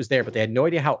they knew it was there, but they had no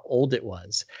idea how old it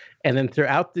was. And then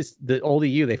throughout the old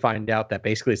EU, they find out that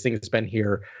basically this thing has been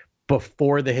here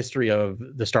before the history of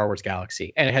the Star Wars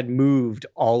galaxy, and it had moved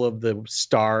all of the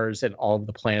stars and all of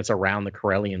the planets around the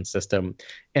Corellian system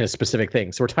in a specific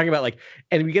thing. So we're talking about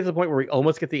and we get to the point where we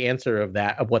almost get the answer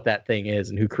of what that thing is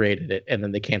and who created it, and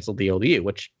then they canceled the LDU,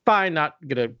 which fine, not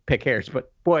gonna pick hairs,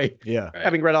 but boy,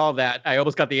 having read all of that, I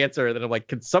almost got the answer, and then I'm like,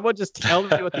 can someone just tell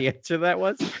me what the answer to that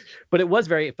was? But it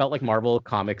felt like Marvel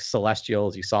Comics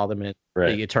Celestials. You saw them in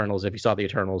the Eternals, if you saw the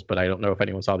Eternals, but I don't know if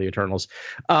anyone saw the Eternals.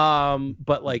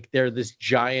 But they're this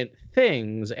giant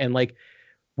things, and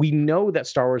we know that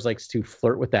Star Wars likes to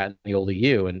flirt with that in the old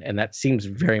EU, and that seems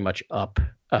very much up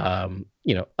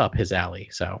his alley.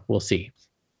 So we'll see.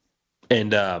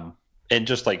 And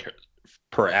just like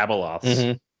per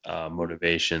Abeloth's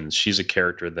motivations, she's a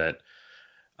character that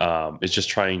is just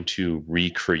trying to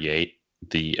recreate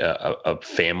a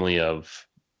family of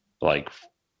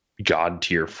god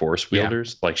tier force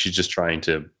wielders. She's just trying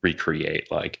to recreate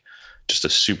just a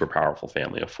super powerful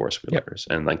family of force wielders,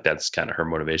 and that's kind of her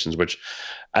motivations. Which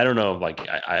I don't know.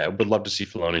 I would love to see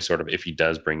Filoni sort of, if he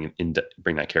does bring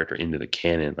that character into the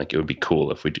canon. It would be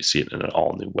cool if we do see it in an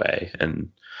all new way and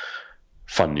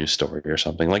fun new story or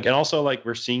something. And also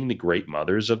we're seeing the great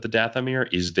mothers of the Dathomir.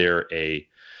 Is there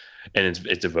and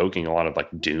it's evoking a lot of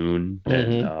Dune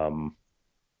and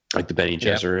the Bene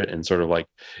Gesserit, and sort of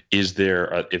is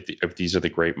there if these are the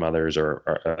great mothers, or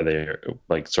are they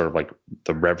sort of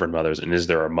the reverend mothers, and is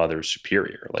there a mother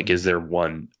superior? Is there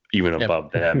one even above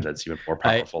them that's even more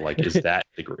powerful?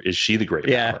 Is she the great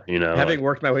power? Having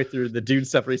worked my way through the Dune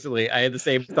stuff recently, I had the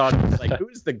same thought.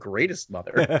 Who's the greatest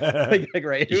mother?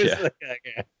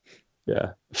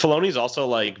 Yeah. Filoni's also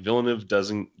Villeneuve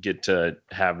doesn't get to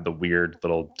have the weird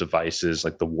little devices,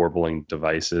 the warbling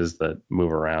devices that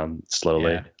move around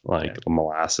slowly,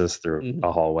 molasses through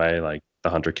a hallway, the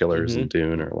hunter killers in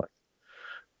Dune, or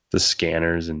the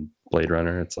scanners in Blade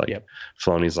Runner. It's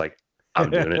Filoni's I'm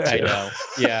doing it too. I know.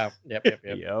 Yeah.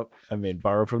 Yep. I mean,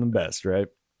 borrow from the best, right?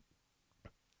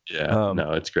 Yeah.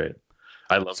 No, it's great.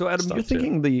 I love. So Adam, you're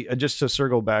thinking just to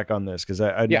circle back on this, because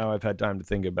now I've had time to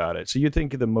think about it. So you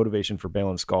think the motivation for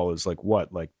Baylan Skoll is what?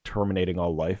 Terminating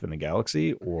all life in the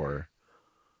galaxy, or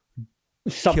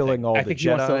killing all the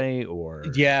Jedi, or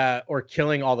or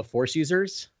killing all the Force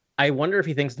users. I wonder if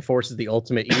he thinks the Force is the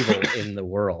ultimate evil in the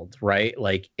world, right?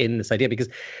 Like in this idea, because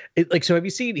so have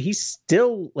you seen, he's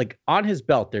still like on his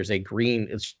belt, there's a green,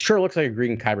 it sure looks like a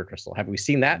green kyber crystal. Have we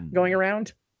seen that going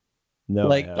around? No.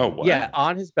 Like, what? yeah,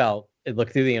 on his belt,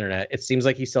 look through the internet, it seems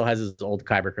like he still has his old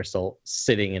kyber crystal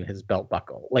sitting in his belt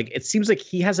buckle. Like, it seems like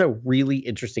he has a really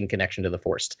interesting connection to the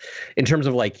Force in terms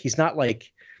of like, he's not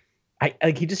like,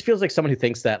 he just feels like someone who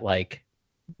thinks that like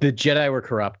the Jedi were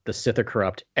corrupt, the Sith are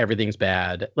corrupt, everything's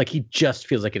bad. Like, he just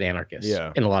feels like an anarchist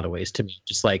in a lot of ways to me.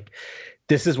 Just like,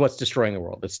 this is what's destroying the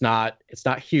world. It's not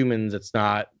humans, it's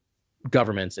not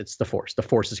governments, it's the Force. The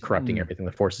Force is corrupting everything.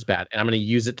 The Force is bad, and I'm going to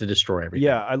use it to destroy everything.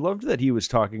 Yeah, I loved that he was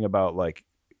talking about like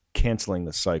canceling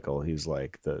the cycle. He's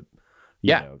like the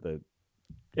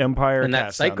Empire and that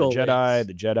casts down cycle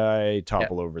the Jedi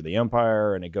topple over the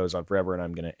Empire, and it goes on forever, and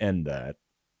I'm going to end that.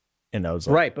 And I was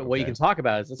like, right, but what you can talk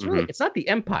about is it's really it's not the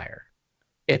Empire,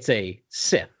 it's a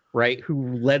Sith, right,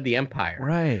 who led the Empire,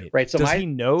 right. So does he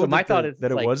know so my thought is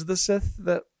that it like, was the Sith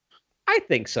that? I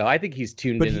think so. I think he's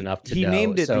tuned in enough to know. He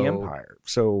named it the Empire,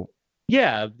 so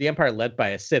yeah, the Empire led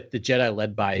by a Sith, the Jedi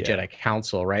led by a Jedi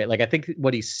Council, right? Like, I think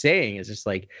what he's saying is just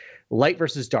like light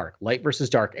versus dark,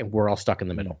 and we're all stuck in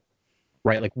the middle,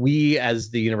 right? Like, we as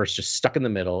the universe just stuck in the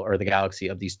middle, or the galaxy,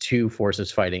 of these two forces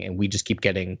fighting, and we just keep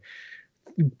getting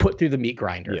put through the meat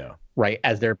grinder, right,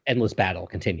 as their endless battle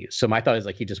continues. So my thought is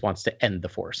like he just wants to end the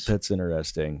Force. That's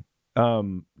interesting,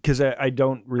 because I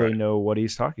don't really know what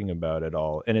he's talking about at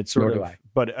all, and it's sort of.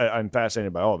 But I'm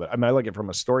fascinated by all of it. I mean, I like it from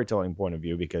a storytelling point of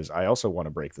view because I also want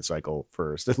to break the cycle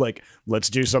first. Like, let's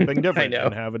do something different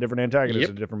and have a different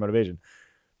antagonist, a different motivation.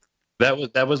 That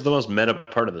was the most meta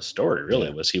part of the story.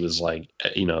 Really, was he was like,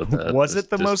 was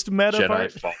it the most meta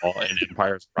Jedi part? fall and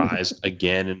Empire's rise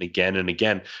again and again and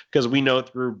again, because we know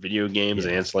through video games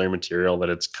and ancillary material that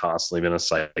it's constantly been a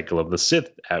cycle of the Sith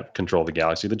have control the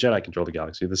galaxy, the Jedi control the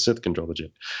galaxy, the Sith control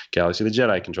the galaxy, the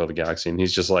Jedi control the galaxy, and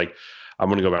he's just like, I'm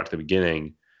going to go back to the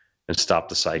beginning and stop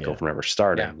the cycle from ever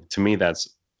starting. Yeah. To me, that's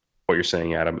what you're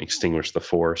saying, Adam. Extinguish the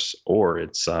Force, or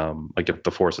it's like if the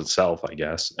Force itself, I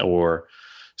guess, or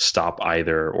stop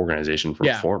either organization from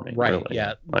forming. Right. Really.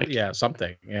 Yeah. Like,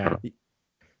 something. Yeah.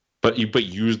 But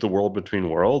use the world between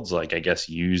worlds. Like, I guess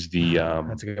use the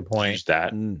that's a good point. Use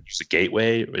that. Use the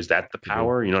gateway. Is that the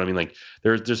power? You know what I mean? Like,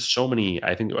 there's so many.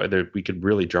 I think we could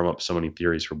really drum up so many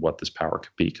theories for what this power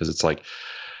could be, because it's like,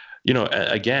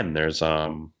 again, there's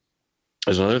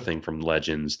another thing from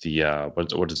Legends. The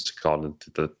what is it called?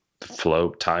 The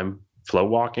flow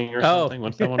walking or something.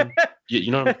 What's that one?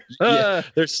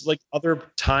 There's like other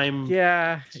time.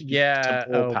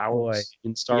 Powers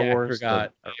in Star Wars.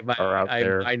 I forgot.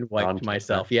 I wiped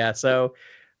myself. Yeah. So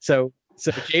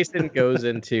Jason goes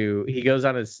on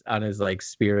his like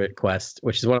spirit quest,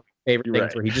 which is one of my favorite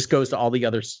things, where he just goes to all the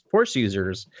other Force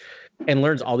users and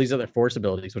learns all these other Force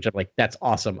abilities, which I'm like, that's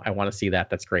awesome. I want to see that.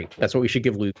 That's great. That's what we should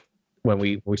give Luke when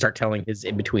we start telling his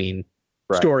in between.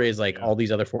 Story is like all these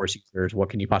other Force users. What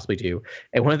can you possibly do?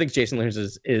 And one of the things Jason learns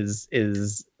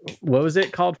is what was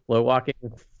it called? Flow walking.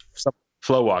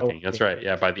 Flow walking. That's right.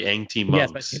 Yeah, by the Angti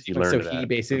monks. He learned he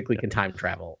basically can time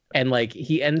travel, and like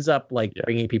he ends up like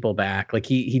bringing people back. Like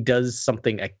he does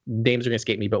something. Names are gonna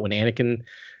escape me, but when Anakin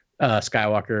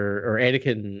Skywalker or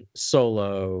Anakin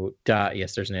Solo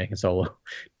yes, there's an Anakin Solo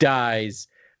dies.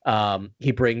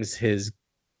 He brings his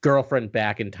girlfriend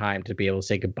back in time to be able to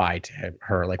say goodbye to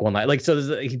her like one night. Like,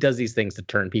 so he does these things to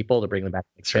turn people, to bring them back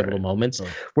to pivotal moments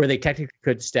where they technically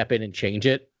could step in and change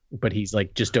it, but he's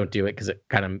like, just don't do it, because it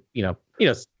kind of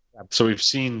so we've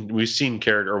seen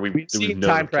character, or we've known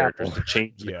time characters to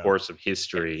change the course of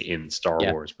history in Star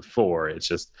Wars before. It's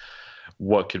just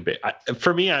what could be.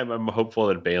 For me, I'm hopeful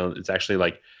that Baylan, it's actually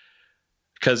like,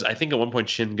 because I think at one point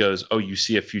Shin goes, "Oh, you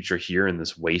see a future here in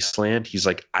this wasteland?" He's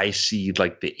like, "I see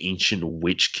like the ancient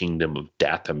witch kingdom of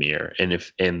Dathomir,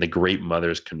 and the Great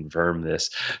Mothers confirm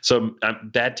this." So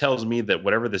that tells me that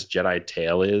whatever this Jedi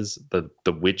tale is, the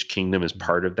witch kingdom is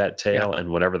part of that tale,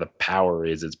 and whatever the power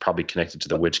is, it's probably connected to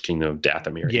the witch kingdom of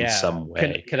Dathomir in some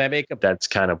way. Can I make a? That's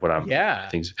kind of what I'm.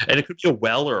 thinking. And it could be a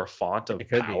well or a font of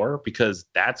power, because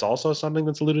that's also something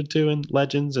that's alluded to in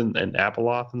Legends and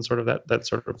Abeloth and sort of that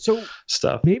sort of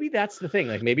stuff. Maybe that's the thing.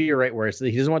 Like, maybe you're right, where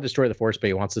he doesn't want to destroy the Force, but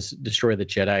he wants to destroy the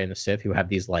Jedi and the Sith, who have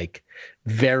these like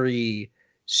very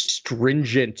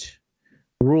stringent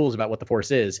rules about what the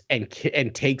Force is, and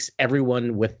takes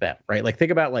everyone with them, right? Like, think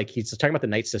about, like, he's talking about the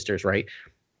Night Sisters, right?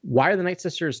 Why are the Night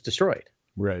Sisters destroyed?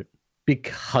 Right.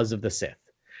 Because of the Sith,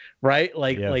 right?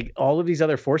 Like all of these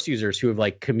other Force users who have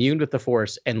like communed with the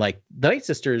Force, and like the Night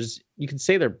Sisters, you can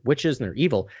say they're witches and they're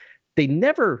evil. They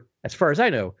never, as far as I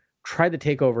know, tried to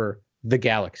take over the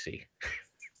galaxy,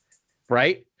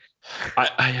 right?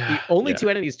 The only two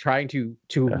entities trying to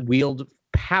wield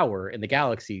power in the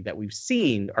galaxy that we've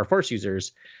seen are Force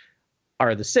users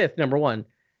are the Sith, number one,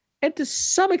 and to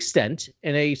some extent,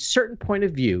 in a certain point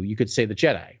of view, you could say the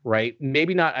Jedi, right?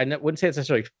 Maybe not. I wouldn't say it's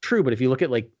necessarily true, but if you look at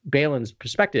like Baylan's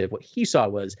perspective, what he saw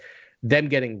was them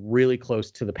getting really close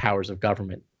to the powers of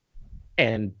government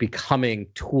and becoming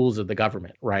tools of the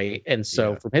government, right? And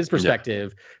so, from his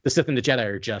perspective, the Sith and the Jedi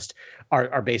are just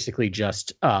are basically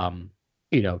just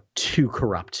too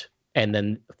corrupt. And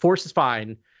then Force is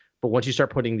fine, but once you start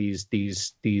putting these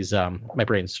my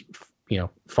brain's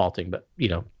faulting, but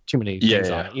too many things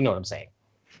on it. You know what I'm saying?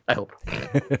 I hope.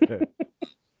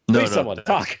 Please, someone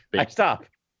talk. I stop.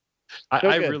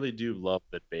 I really do love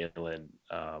that Baylan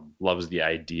loves the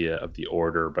idea of the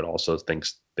Order, but also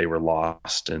thinks they were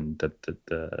lost and that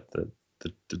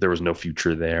there was no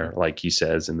future there, like he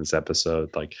says in this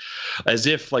episode, like as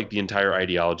if like the entire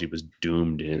ideology was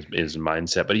doomed in his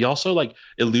mindset. But he also like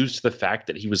alludes to the fact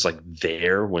that he was like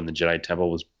there when the Jedi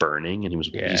Temple was burning and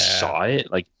he saw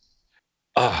it. Like,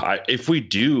 if we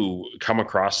do come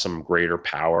across some greater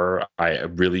power, I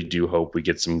really do hope we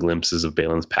get some glimpses of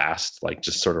Baylan's past, like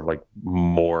just sort of like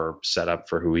more set up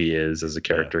for who he is as a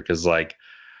character. Because like,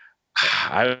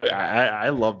 I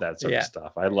love that sort of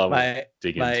stuff. I love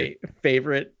digging into. My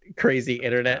favorite crazy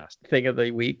internet thing of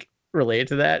the week related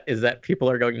to that is that people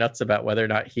are going nuts about whether or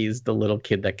not he's the little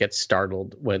kid that gets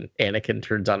startled when Anakin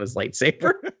turns on his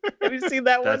lightsaber. Have you seen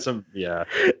that one?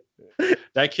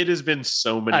 That kid has been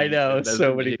so many. I know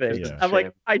so many things. Yeah. I'm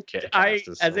like,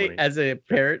 as a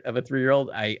parent of a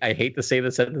 3-year-old, I hate to say the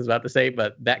sentence I was about to say,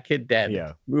 but that kid dead.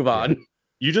 Yeah. Move on.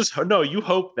 You you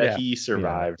hope that he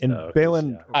survived. And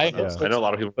Baylan, I know a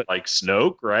lot of people like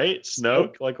Snoke, right?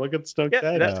 Snoke, like look at Snoke.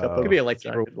 Yeah, that could be a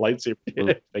lightsaber.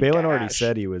 Baylan already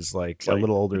said he was like a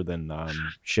little older than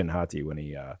Shin Hati when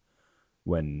he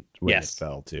when it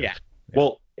fell too. Yeah.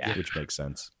 Well, which makes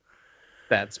sense.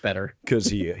 That's better because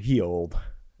he old.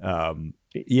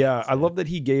 I love that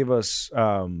he gave us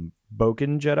Boken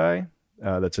Jedi.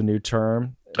 That's a new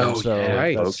term.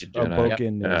 Right.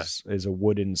 Boken is a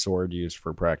wooden sword used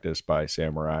for practice by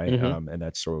samurai, and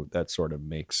that sort of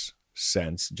makes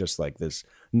sense. Just like this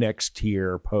next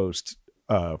tier post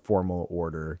formal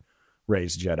order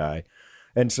raised Jedi,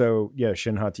 and so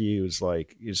Shin Hati was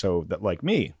like like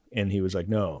me, and he was like,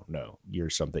 no, you're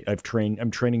something.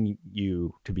 I'm training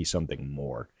you to be something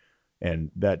more,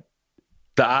 and that.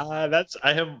 That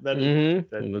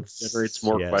generates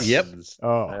more questions. Yep.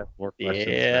 I have more questions.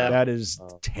 Yeah. That is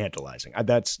tantalizing.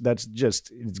 That's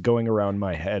just it's going around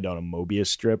my head on a Mobius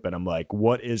strip, and I'm like,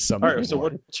 what is something? All right, so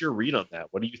what's your read on that?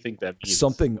 What do you think that means?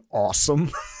 Something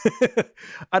awesome.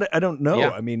 I don't know.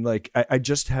 Yeah. I mean, like I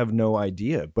just have no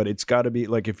idea. But it's got to be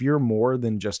like if you're more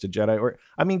than just a Jedi, or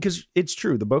I mean, because it's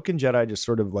true, the Boken Jedi just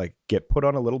sort of like get put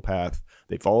on a little path.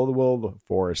 They follow the will of the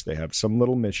Force. They have some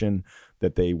little mission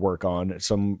that they work on.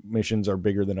 Some missions are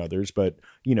bigger than others, but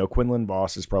Quinlan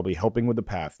Voss is probably helping with the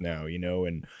path now,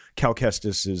 and Cal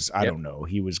Kestis is, I don't know,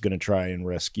 he was going to try and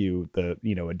rescue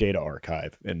a data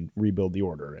archive and rebuild the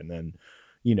Order. And then,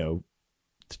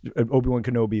 Obi-Wan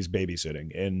Kenobi's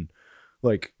babysitting, and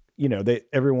like,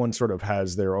 everyone sort of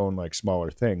has their own like smaller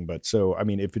thing. But so, I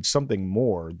mean, if it's something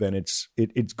more, then it's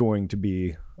going to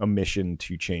be a mission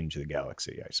to change the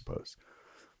galaxy, I suppose.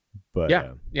 But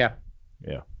I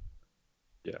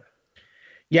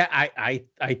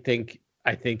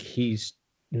think he's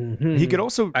he could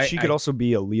also she could also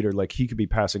be a leader. Like he could be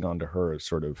passing on to her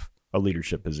sort of a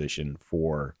leadership position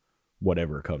for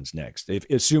whatever comes next,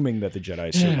 assuming that the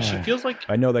Jedi she feels like.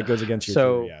 I know that goes against your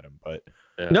theory, Adam, but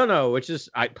no, which is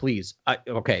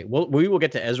okay, we will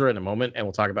get to Ezra in a moment, and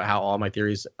we'll talk about how all my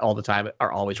theories all the time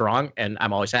are always wrong, and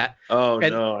I'm always sad. No,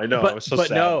 I know. I was so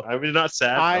sad. No, I mean, not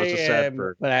sad. I was just sad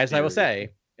for. But as I will say,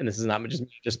 and this is not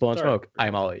just blowing smoke, I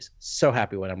am always so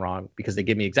happy when I'm wrong because they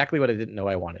give me exactly what I didn't know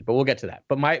I wanted. But we'll get to that.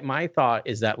 But my thought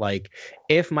is that like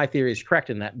if my theory is correct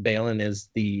and that Baylan is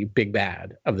the big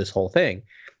bad of this whole thing,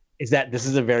 is that this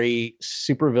is a very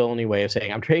super villainy way of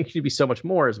saying I'm training you to be so much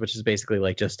more, which is basically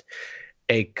like just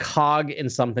a cog in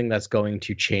something that's going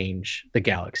to change the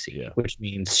galaxy, which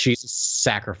means she's a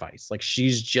sacrifice. Like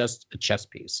she's just a chess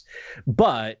piece.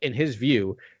 But in his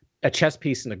view, a chess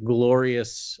piece in a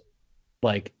glorious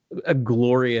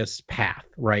path,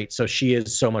 right? So she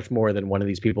is so much more than one of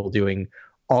these people doing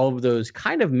all of those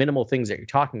kind of minimal things that you're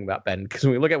talking about, Ben. Because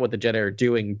when we look at what the Jedi are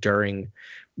doing during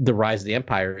the rise of the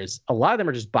Empire, is a lot of them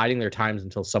are just biding their times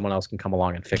until someone else can come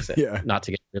along and fix it.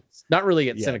 Not really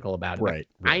get cynical about it. Right.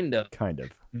 Kind of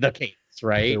the case,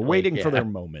 right? They're waiting for their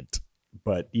moment,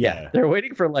 but they're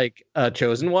waiting for like a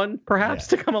chosen one, perhaps,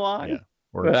 to come along. Yeah.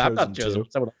 Or I'm not chosen.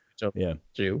 Someone else chosen.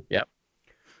 Jew. Yeah.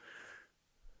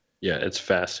 Yeah, it's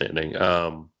fascinating.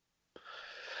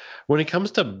 When it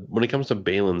comes to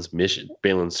Baylan's mission,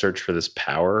 Baylan's search for this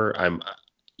power, and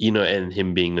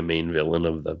him being the main villain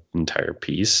of the entire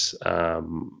piece, I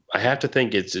have to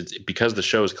think it's because the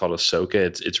show is called Ahsoka.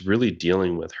 It's really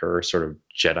dealing with her sort of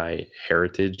Jedi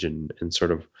heritage and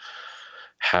sort of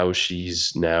how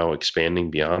she's now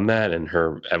expanding beyond that, and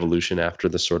her evolution after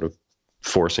the sort of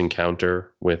Force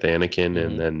encounter with Anakin,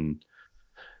 and then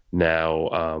now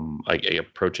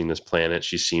approaching this planet,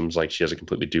 she seems like she has a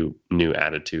completely new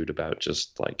attitude about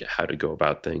just like how to go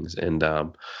about things. And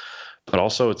but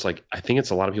also it's like I think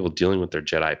it's a lot of people dealing with their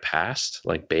Jedi past,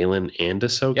 like Baylan and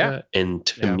Ahsoka. Yeah. And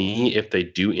to me, if they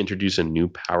do introduce a new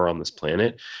power on this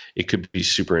planet, it could be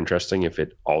super interesting if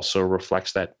it also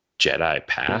reflects that Jedi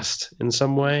past in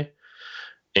some way.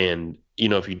 And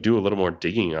if you do a little more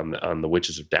digging on the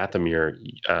Witches of Dathomir,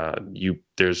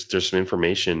 there's some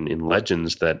information in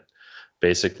Legends that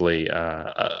basically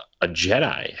a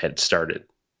Jedi had started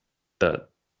the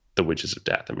Witches of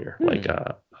Dathomir. Like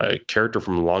a character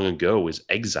from long ago was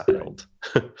exiled,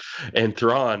 and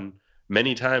Thrawn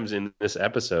many times in this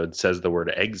episode says the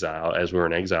word exile. As we're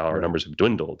in exile, our numbers have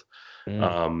dwindled.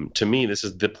 To me, this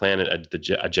is the planet a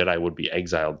Jedi would be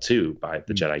exiled to by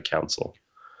the Jedi Council.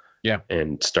 Yeah.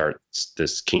 And starts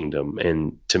this kingdom.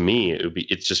 And to me,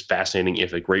 it's just fascinating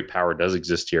if a great power does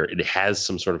exist here. It has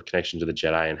some sort of connection to the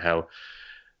Jedi and how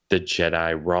the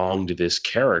Jedi wronged this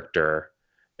character.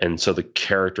 And so the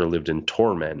character lived in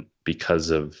torment because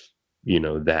of,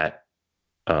 that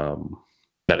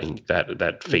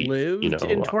fate. Lived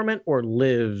in torment or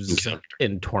lives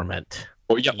in torment?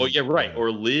 Or right.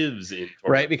 Or lives in torment.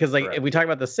 Right. Because if we talk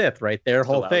about the Sith, right, their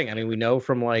whole thing, I mean, we know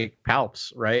from like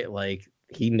Palps, right? Like,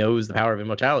 he knows the power of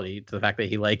immortality to the fact that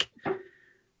he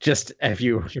just if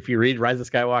you read Rise of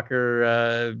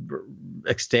Skywalker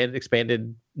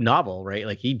expanded novel, right,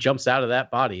 like he jumps out of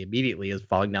that body immediately as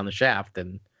falling down the shaft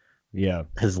and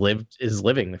is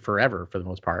living forever for the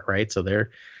most part, right? So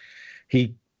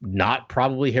he not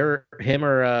probably him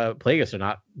or Plagueis are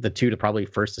not the two to probably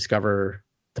first discover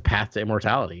the path to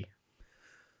immortality.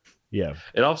 Yeah,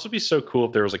 it'd also be so cool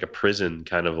if there was like a prison,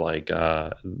 kind of like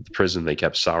the prison they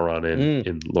kept Sauron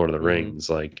in Lord of the Rings,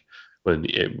 like when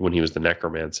he was the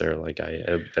necromancer. Like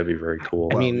that'd be very cool.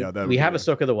 I mean, we have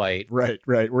Ahsoka the White, right.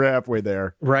 We're halfway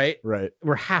there, right.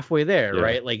 We're halfway there, Yeah.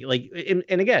 right?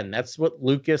 And again, that's what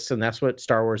Lucas and that's what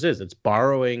Star Wars is. It's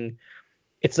borrowing.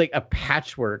 It's like a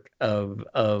patchwork of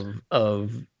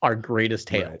our greatest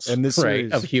tales, and this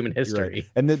series, of human history.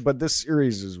 Right. But this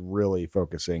series is really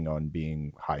focusing on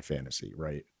being high fantasy,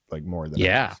 right? Like more than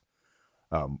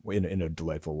in a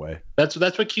delightful way. That's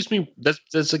what keeps me.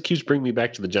 That's what keeps bringing me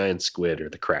back to the giant squid or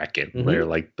the kraken, or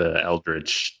like the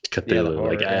eldritch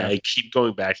Cthulhu. I keep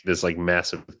going back to this like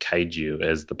massive kaiju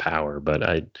as the power, but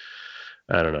I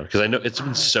don't know, because I know it's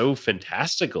been so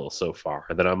fantastical so far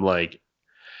that I'm like.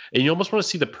 And you almost want to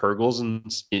see the Purgles and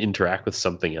interact with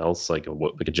something else, like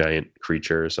a giant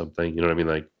creature or something. You know what I mean?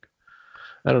 Like,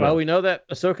 I don't know. Well, we know that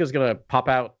Ahsoka is going to pop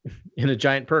out in a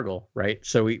giant Purgle, right?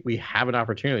 So we have an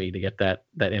opportunity to get that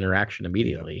interaction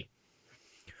immediately.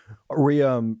 Are we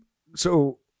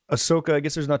so Ahsoka, I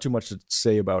guess there's not too much to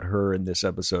say about her in this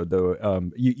episode,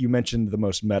 though. You mentioned the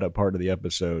most meta part of the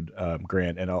episode,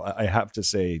 Grant, and I have to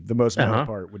say the most meta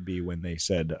part would be when they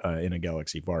said in a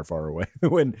galaxy far, far away,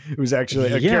 when it was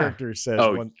actually a character says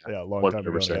a long time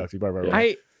ago in a galaxy far, far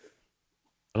away.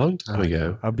 A long time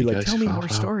ago. I'd be like, tell me more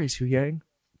stories, Hu Yang.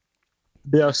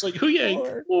 Yeah, it's like Hu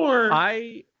Yang. More.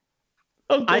 I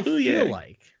feel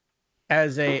like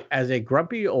as a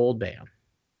grumpy old man,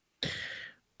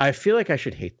 I feel like I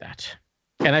should hate that.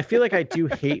 And I feel like I do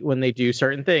hate when they do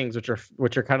certain things which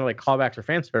are kind of like callbacks or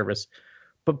fan service.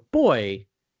 But boy,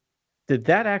 did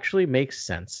that actually make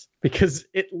sense, because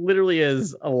it literally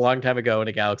is a long time ago in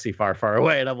a galaxy far, far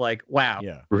away. And I'm like, wow.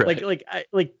 Yeah. Right.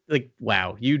 Like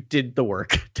wow, you did the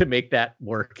work to make that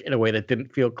work in a way that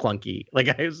didn't feel clunky. Like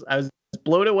I was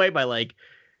blown away by like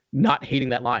not hating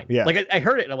that line. Yeah. Like I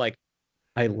heard it and I'm like,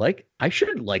 I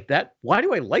should like that. Why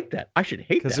do I like that? I should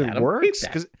hate that. Because it works.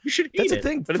 Because you should hate that's it. the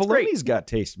thing. But it's Filoni's great. got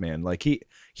taste, man. Like he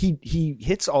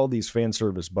hits all these fan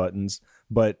service buttons,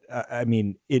 but I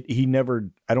mean, he never.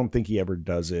 I don't think he ever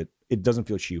does it. It doesn't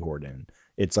feel shoehorned in.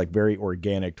 It's like very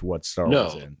organic to what Star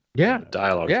Wars in. Yeah.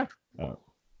 Dialogue. Yeah.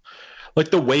 Like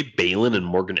the way Baylan and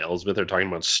Morgan Elsbeth are talking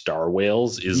about star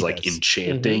whales is like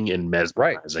enchanting and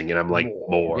mesmerizing. And I'm like,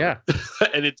 more. Yeah.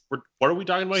 And what are we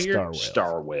talking about here? Whales.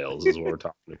 Star whales is what we're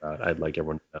talking about. I'd like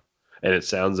everyone to know. And it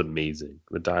sounds amazing.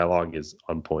 The dialogue is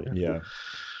on point. Yeah.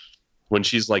 when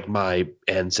she's like, my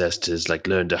ancestors like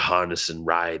learned to harness and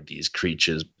ride these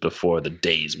creatures before the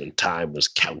days when time was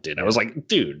counted. I was like,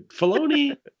 dude,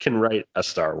 Filoni can write a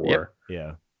Star Wars.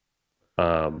 Yeah.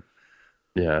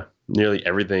 Yeah. Nearly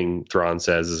everything Thrawn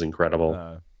says is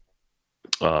incredible.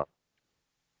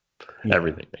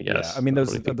 Everything, I guess. Yeah. I mean, they're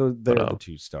the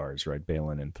two stars, right?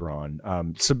 Baylan and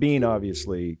Thrawn. Sabine,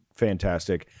 obviously,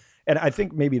 fantastic. And I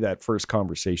think maybe that first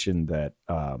conversation that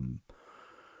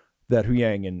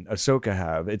Huyang and Ahsoka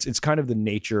have, it's kind of the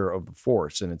nature of the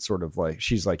Force, and it's sort of like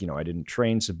she's like, I didn't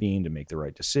train Sabine to make the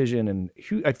right decision, and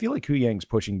I feel like Huyang's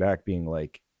pushing back, being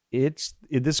like,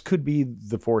 this could be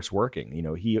the Force working.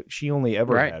 She only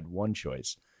ever had one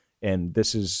choice, and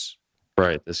this is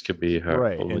right. This could be her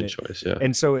only choice, yeah.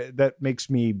 And so that makes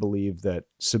me believe that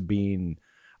Sabine,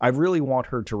 I really want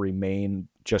her to remain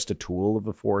just a tool of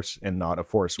the Force and not a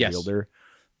Force wielder.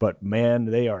 But man,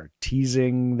 they are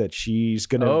teasing that she's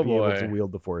going to be able to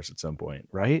wield the Force at some point,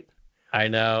 right? I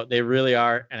know they really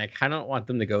are, and I kind of want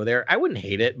them to go there. I wouldn't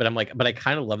hate it, but I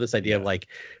kind of love this idea of like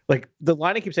the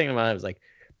line I keep saying in my mind is like,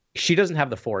 she doesn't have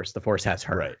the Force has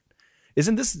her. Right.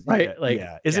 Isn't this right?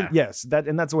 Yes,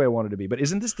 that's the way I wanted to be. But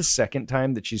isn't this the second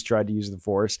time that she's tried to use the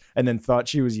Force and then thought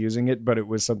she was using it, but it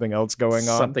was something else going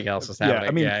on? Something else was happening.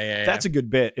 Yeah, I mean, that's a good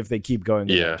bit if they keep going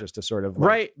with it, just to sort of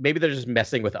maybe they're just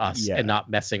messing with us and not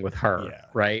messing with her,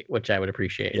 right? Which I would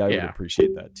appreciate. Yeah, I would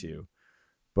appreciate that too.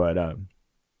 But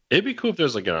it'd be cool if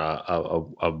there's like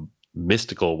a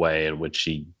mystical way in which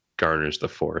she garners the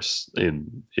Force in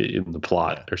the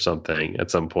plot or something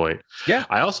at some point. Yeah.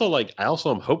 I also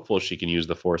am hopeful she can use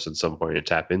the Force at some point and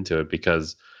tap into it,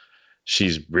 because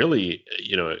she's really,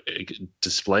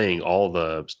 displaying all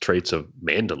the traits of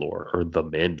Mandalore, or the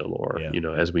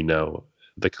Mandalore, as we know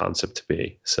the concept to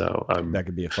be. So that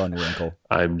could be a fun wrinkle.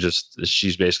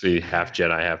 She's basically half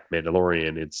Jedi, half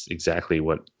Mandalorian. It's exactly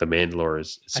what the Mandalore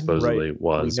supposedly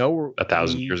was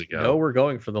 1,000 years ago. No, we're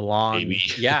going for the long.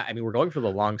 Yeah, I mean, we're going for the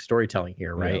long storytelling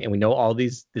here, right? Yeah. And we know all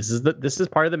these. This is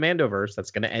part of the Mandoverse that's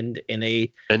going to end in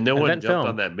a. And no one jumped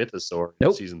on that mythosaur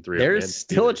in season 3. There's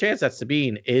still a chance that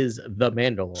Sabine is the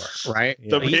Mandalore, right?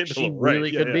 The Mandalore, she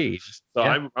really could be. So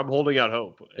I'm holding out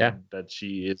hope that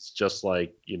she is just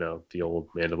like the old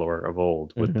Mandalore of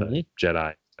old with the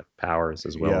Jedi powers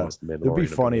as well as the Mandalorian. It'd be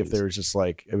funny if there was just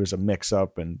like it was a mix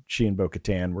up and she and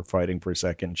Bo-Katan were fighting for a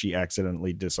second. She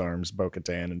accidentally disarms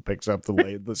Bo-Katan and picks up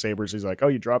the saber. She's like, "Oh,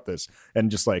 you dropped this,"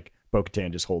 and just like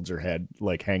Bo-Katan just holds her head,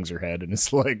 like hangs her head, and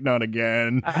it's like, "Not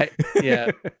again." I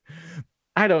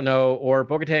don't know. Or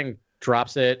Bo-Katan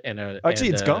drops it and actually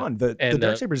it's gone. The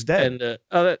Darksaber's dead.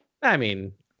 I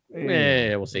mean,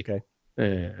 we'll see. Okay.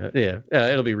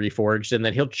 It'll be reforged, and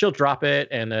then she'll drop it,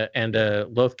 and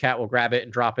Loth Cat will grab it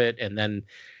and drop it, and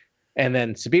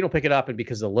then Sabine will pick it up, and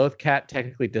because the Loth Cat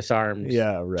technically disarms,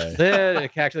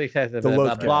 it actually says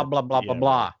blah blah blah blah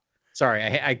blah.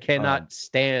 Sorry, I cannot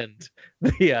stand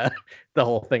the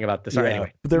whole thing about this.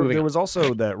 Anyway, but there was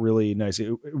also that really nice.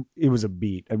 It was a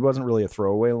beat. It wasn't really a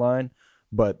throwaway line,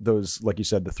 but those, like you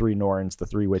said, the 3 Norns, the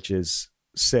 3 witches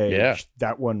say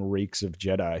that one reeks of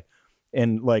Jedi.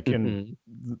 And like, and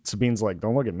Sabine's like,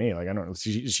 "Don't look at me. Like, I don't know.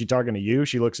 Is she talking to you?"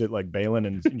 She looks at like Baylan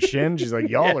and Shin. She's like,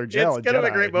 "Y'all are Jedi." It's kind of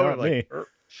a great moment. Like,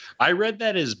 I read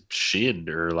that as Shin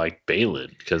or like Baylan,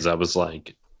 because I was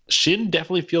like, Shin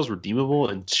definitely feels redeemable,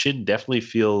 and Shin definitely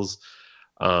feels,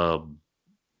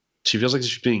 she feels like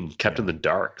she's being kept in the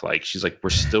dark. Like she's like, we're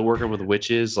still working with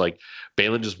witches. Like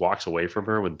Baylan just walks away from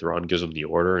her when Thrawn gives him the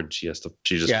order, and she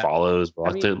just follows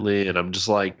reluctantly. And I'm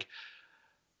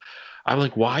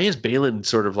like, why is Baylan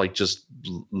sort of like just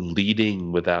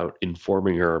leading without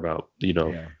informing her about,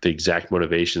 the exact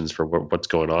motivations for what's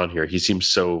going on here? He seems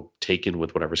so taken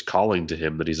with whatever's calling to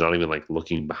him that he's not even like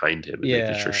looking behind him and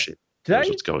making sure shit knows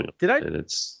what's going on. Did I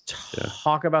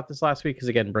talk about this last week? Because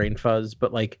again, brain fuzz,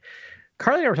 but like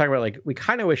Carly and I were talking about, like, we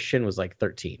kind of wish Shin was like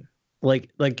 13. Like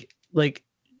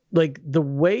the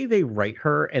way they write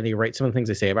her and they write some of the things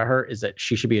they say about her is that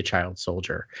she should be a child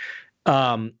soldier.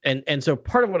 And so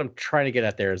part of what I'm trying to get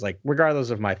at there is, like, regardless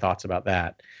of my thoughts about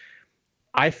that,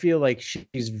 I feel like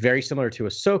she's very similar to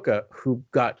Ahsoka, who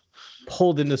got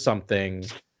pulled into something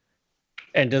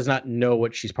and does not know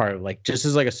what she's part of. Like, just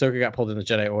as like Ahsoka got pulled in the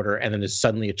Jedi Order and then is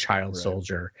suddenly a child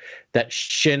soldier, that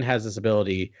Shin has this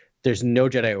ability. There's no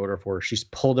Jedi Order for her. She's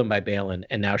pulled in by Baylan,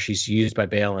 and now she's used by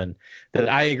Baylan. That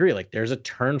I agree. Like, there's a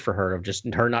turn for her of just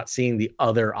her not seeing the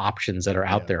other options that are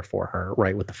out there for her,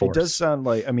 right, with the Force. It does sound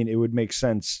like, I mean, it would make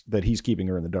sense that he's keeping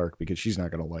her in the dark because she's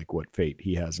not going to like what fate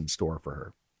he has in store for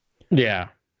her. Yeah.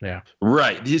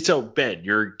 Right. So Ben,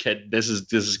 this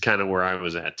is kind of where I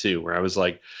was at too, where I was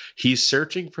like, he's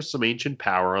searching for some ancient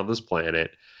power on this planet.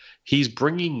 he's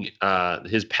bringing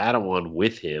his Padawan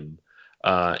with him.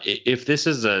 If this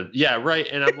is right,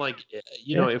 and I'm like,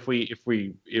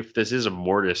 if this is a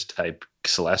Mortis type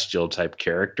celestial type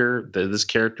character, this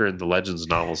character in the Legends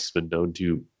novels has been known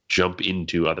to jump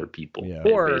into other people,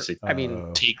 or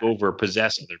basically, take over,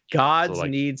 possess other people. Gods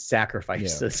need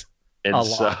sacrifices, and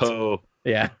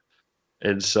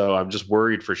and so I'm just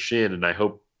worried for Shin, and I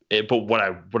hope. But what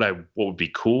would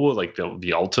be cool, like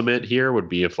the ultimate here would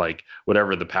be if like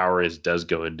whatever the power is does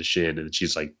go into Shin, and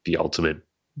she's like the ultimate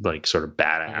like sort of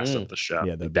badass of the show.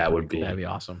 Yeah, that'd be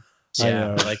awesome. So,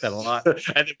 I like that a lot. And then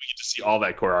we get to see all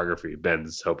that choreography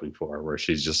Ben's hoping for, where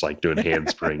she's just like doing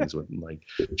handsprings with like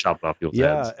chopping off people's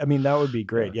heads. I mean that would be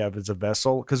great. Yeah, if it's a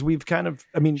vessel, because we've kind of,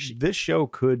 I mean, this show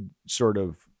could sort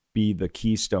of be the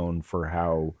keystone for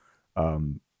how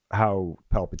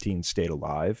Palpatine stayed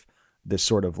alive. This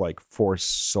sort of like force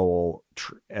soul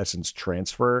essence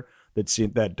transfer that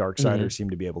Darksiders seem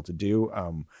to be able to do.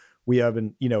 We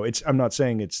haven't, I'm not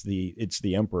saying it's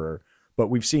the Emperor, but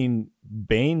we've seen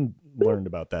Bane learned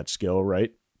about that skill,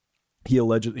 right? He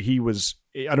was,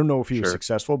 I don't know if he was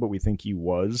successful, but we think he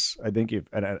was. I think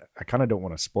and I kind of don't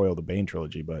want to spoil the Bane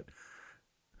trilogy, but.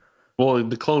 Well, in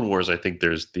the Clone Wars, I think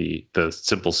there's the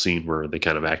simple scene where they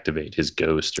kind of activate his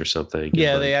ghost or something.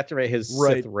 Yeah, they activate his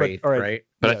Sith Wraith, right?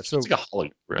 But it's like a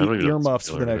hologram. Earmuffs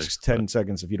for the next 10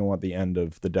 seconds if you don't want the end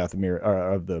of the Dathomir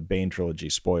of the Bane trilogy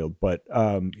spoiled. But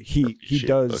he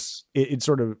does it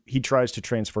sort of, he tries to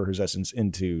transfer his essence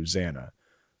into Xana,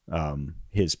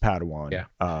 his Padawan,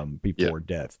 before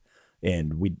death.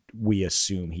 And we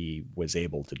assume he was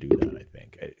able to do that. I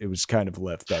think it was kind of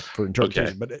left up for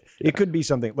interpretation, but it could be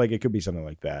something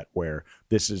like that. Where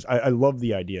this is, I love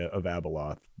the idea of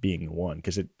Abeloth being the one,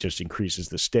 because it just increases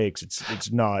the stakes.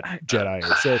 It's not Jedi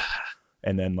or Sith,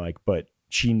 and then but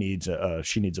she needs a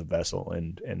vessel,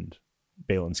 and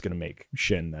Baylan's gonna make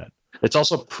Shin that. It's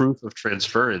also proof of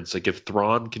transference. Like if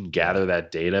Thrawn can gather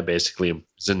that data, basically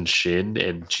in Shin,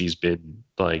 and she's been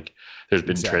like, there's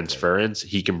been transference,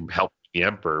 he can help the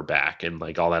Emperor back, and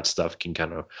like all that stuff can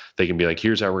they can be like,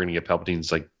 here's how we're gonna get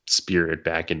Palpatine's like spirit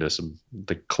back into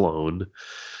the clone.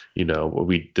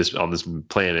 On this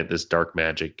planet, this dark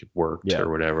magic worked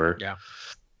or whatever.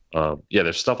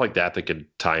 There's stuff like that could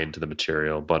tie into the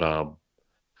material, but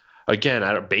again,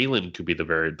 Baylan could be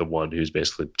the one who's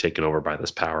basically taken over by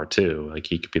this power too. Like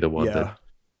he could be the one that.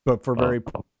 But for very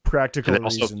practical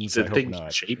reasons, the thing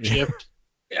not. Shapeshift.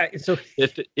 So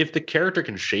if the character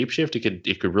can shapeshift,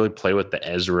 it could really play with the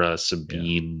Ezra,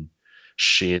 Sabine,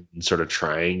 Shin sort of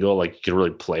triangle. Like you can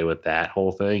really play with that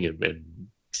whole thing and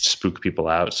spook people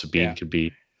out. Sabine could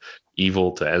be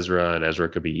evil to Ezra, and Ezra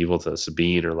could be evil to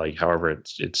Sabine, or like however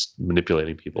it's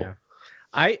manipulating people. Yeah.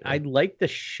 I like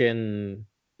the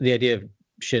idea of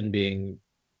Shin being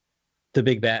the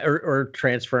big bad, or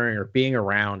transferring, or being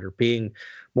around, or being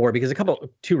more, because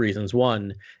two reasons.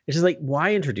 One, it's just like,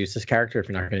 why introduce this character if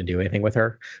you're not going to do anything with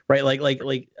her, right?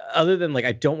 Like other than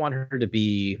I don't want her to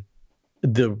be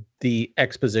the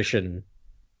exposition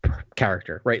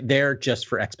character, right? They're just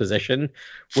for exposition,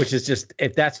 which is just,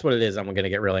 if that's what it is, I'm going to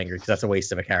get real angry, because that's a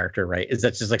waste of a character, right? Is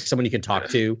that's just like someone you can talk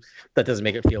to, that doesn't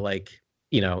make it feel like,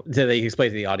 so they explain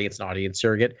to the audience, an audience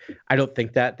surrogate. I don't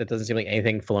think that doesn't seem like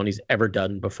anything Filoni's ever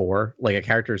done before. Like a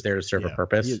character is there to serve a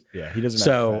purpose. He doesn't.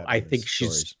 So I think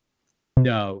she's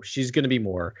going to be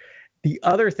more. The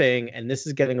other thing, and this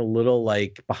is getting a little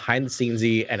like behind the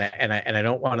scenesy, and I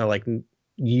don't want to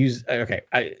use. Okay,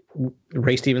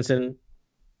 Ray Stevenson,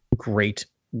 great,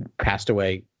 passed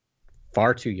away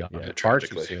far too young, far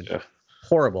too soon. Yeah.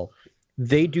 Horrible.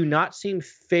 They do not seem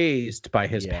fazed by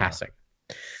his passing.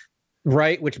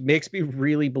 Right, which makes me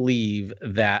really believe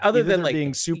that, other than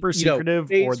being super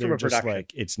secretive, or they're just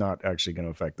like, it's not actually going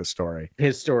to affect the story.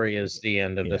 His story is the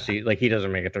end of the season. Like he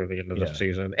doesn't make it through the end of the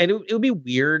season, and it would be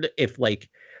weird if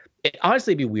it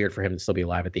honestly be weird for him to still be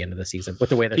alive at the end of the season with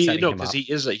the way they're setting him up. He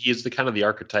is the kind of the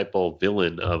archetypal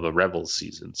villain of a Rebels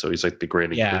season. So he's like the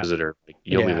Grand Inquisitor.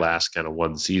 He only lasts kind of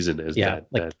one season as that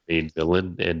main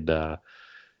villain, and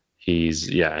he's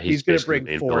going to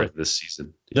bring forth this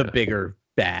season the bigger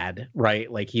bad, right?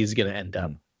 Like he's gonna end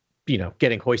up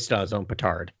getting hoisted on his own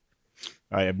petard.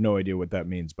 I have no idea what that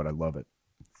means, but I love it.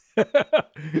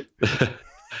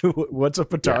 What's a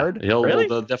petard? Really?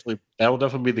 That will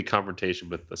definitely be the confrontation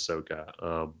with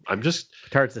Ahsoka.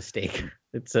 Petard's a steak.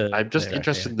 I'm just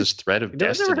interested in this thread of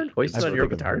destiny. Never heard hoisted on your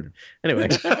petard? Anyway,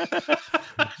 it's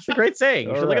a great saying.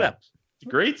 You should look it up. It's a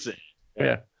great saying.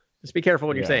 Yeah. Just be careful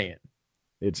when you're saying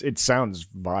it. It sounds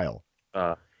vile.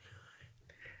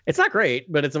 It's not great,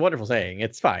 but it's a wonderful saying.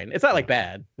 It's fine. It's not like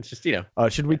bad. It's just,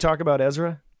 Should we talk about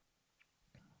Ezra?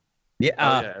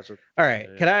 Yeah. Ezra. All right.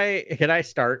 Yeah. Can I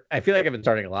start? I feel like I've been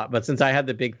starting a lot, but since I had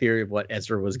the big theory of what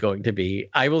Ezra was going to be,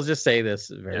 I will just say this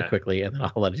very quickly, and then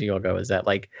I'll let you all go. Is that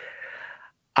like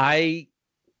I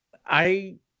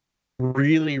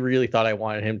really, really thought I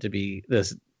wanted him to be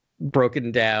this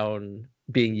broken down,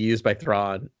 being used by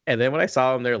Thrawn, and then when I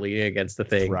saw him there leaning against the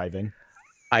thing, Thriving.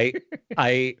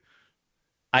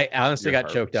 I honestly got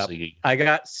choked up. I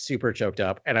got super choked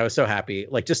up, and I was so happy.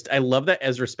 Like, just I love that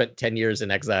Ezra spent 10 years in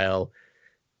exile,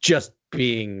 just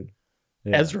being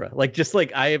Ezra. Like, just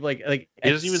like I have like he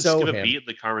doesn't even skip a beat in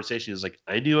the conversation. He's like,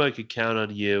 I knew I could count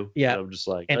on you. Yeah, and I'm just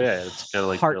like, and it's kind of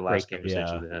like their last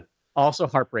conversation they had. Also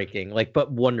heartbreaking, like,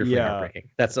 but wonderfully heartbreaking.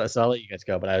 So I'll let you guys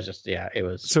go, but I was just, it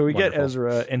was. So we wonderful. get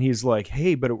Ezra, and he's like,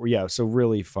 "Hey, but so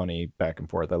really funny back and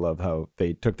forth. I love how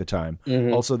they took the time.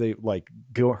 Mm-hmm. Also, they like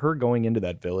her going into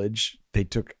that village. They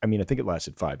took, I think it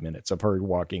lasted 5 minutes of her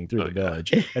walking through the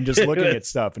village and just looking at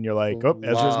stuff, and you're like, oh,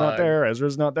 Ezra's not there.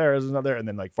 Ezra's not there. Ezra's not there. And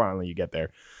then like finally you get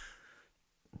there.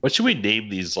 What should we name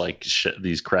these like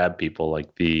these crab people?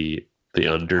 Like the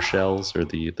undershells or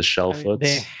the shellfoots?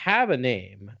 They have a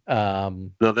name. No,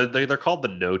 they're called the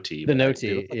Noti. The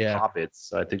Noti,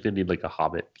 hobbits. I think they need like a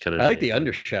hobbit kind of. I like the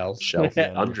undershells.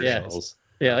 Undershells.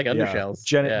 Yeah, I like undershells.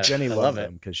 Jenny loves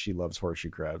them because she loves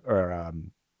horseshoe crab, or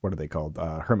what are they called?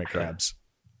 Hermit crabs.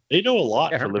 They know a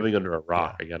lot for living under a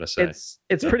rock. I gotta say,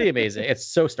 it's pretty amazing. It's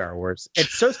so Star Wars.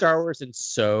 It's so Star Wars and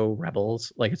so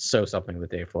Rebels. Like, it's so something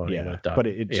that Dave Filoni would have done. But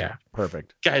it's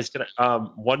perfect. Guys, can I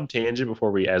one tangent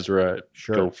before we go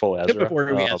full Ezra?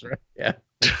 Before we Ezra, yeah.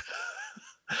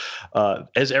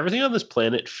 Is everything on this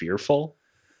planet fearful?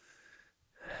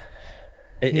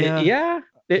 Yeah,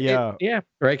 right.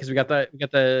 Because we got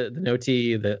the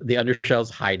Noti, the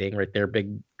undershells hiding right there,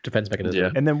 big defense mechanism.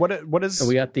 Yeah. And then what is? And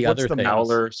we got the other thing.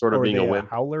 Howler sort of being a wimp.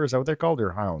 Howler, is that what they're called,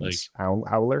 or hounds? Like,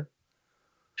 Howler.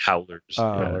 Howlers.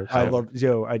 I love.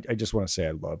 I just want to say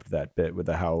I loved that bit with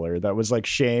the Howler. That was like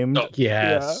shamed. Oh,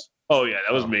 yes. Yeah. Oh yeah,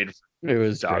 that was made. It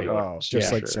was great. Oh, just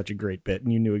such a great bit,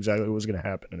 and you knew exactly what was going to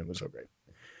happen, and it was so great.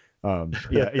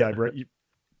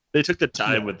 They took the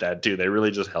time with that too. They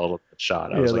really just held up the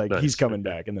shot. I was like nice. He's coming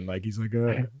back, and then like he's like,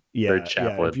 if you're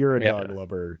a dog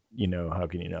lover, how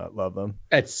can you not love them?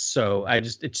 It's so it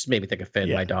just made me think of Finn,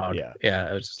 my dog.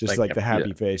 It was just like the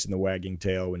happy face and the wagging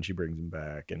tail when she brings him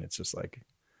back, and it's just like.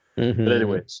 Mm-hmm. But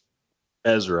anyways,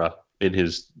 Ezra in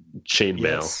his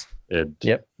chainmail and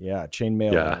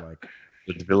chainmail, and like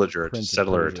the villager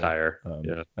settler attire,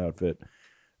 outfit.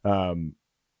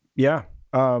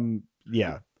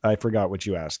 I forgot what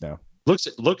you asked now.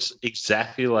 Looks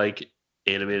exactly like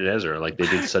animated Ezra. Like they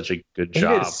did such a good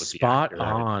job. With spot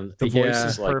on. The voice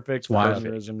is perfect. The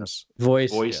mannerisms.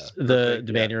 The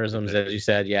mannerisms, as you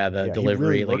said. Yeah, the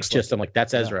delivery. Really it's just, I'm like,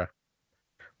 that's Ezra.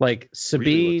 Like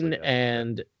Sabine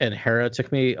really and Hera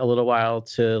took me a little while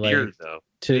to like beard, though.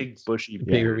 Big bushy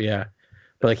beard.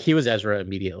 But like he was Ezra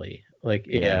immediately. Like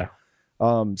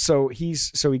So he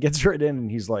gets right in and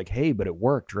he's like, hey, but it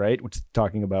worked, right? Which is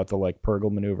talking about the like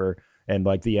Purgle maneuver and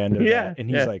like the end of that. And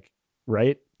he's like,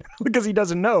 right? Because he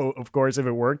doesn't know, of course, if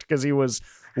it worked, because he was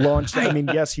launched. I mean,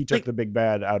 yes, he took the big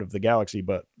bad out of the galaxy,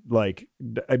 but like,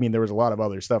 I mean, there was a lot of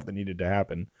other stuff that needed to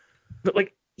happen. But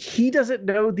like, he doesn't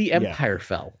know the Empire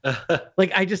fell.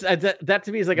 Like, that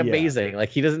to me is like amazing. Like,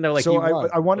 he doesn't know. Like, so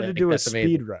I wanted to do a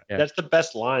speed run. Yeah. That's the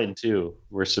best line too,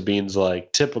 where Sabine's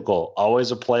like, "Typical,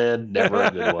 always a plan, never a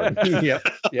good one." Yep.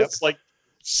 It's like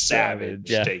savage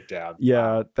takedown.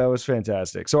 Yeah, that was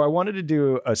fantastic. So I wanted to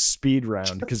do a speed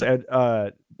round because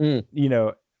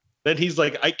Then he's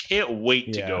like, I can't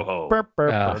wait to go home.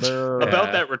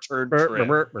 About that return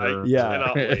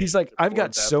trip. He's like, I've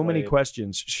got so many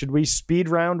questions. Should we speed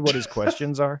round what his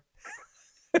questions are?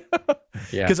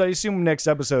 Because I assume next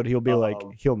episode he'll be like,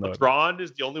 he'll know. Thrawn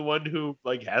is the only one who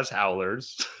like has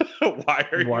howlers. Why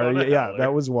are you? Yeah,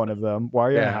 that was one of them. Why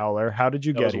are you on a howler? How did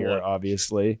you get here?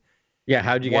 Obviously. Yeah,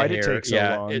 how'd you get here? Why did it take so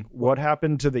long? What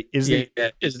happened to the? Is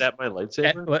that my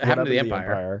lightsaber? What happened to the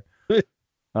Empire?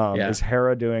 Is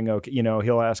Hera doing okay?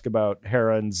 He'll ask about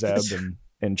Hera and Zeb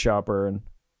and Chopper. And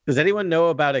does anyone know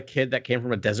about a kid that came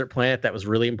from a desert planet that was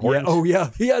really important?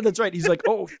 Yeah, that's right. He's like,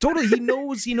 oh, totally.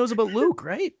 He knows about Luke,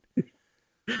 right?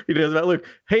 He knows about Luke.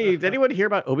 Hey, did anyone hear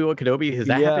about Obi-Wan Kenobi? Has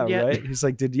that happened yet? Right? He's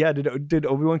like, did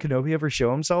Obi-Wan Kenobi ever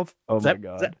show himself? Oh my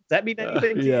god, does that mean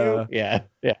anything to you? Yeah.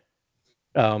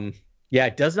 Yeah,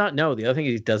 it does not know. The other thing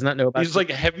he does not know about. He's like,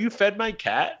 have you fed my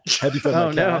cat? Have you fed my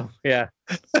cat? No. Yeah.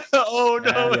 Oh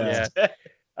no.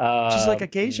 She's like,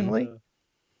 occasionally.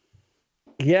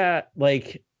 Yeah,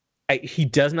 like he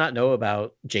does not know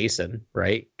about Jason,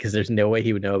 right? Because there's no way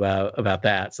he would know about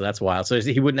that. So that's wild. So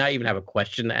he would not even have a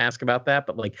question to ask about that.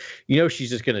 But like, she's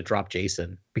just gonna drop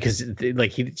Jason because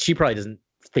like she probably doesn't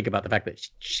think about the fact that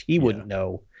she wouldn't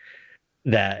know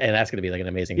that, and that's gonna be like an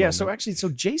amazing. Yeah. moment. So actually,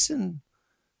 Jason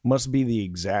must be the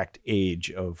exact age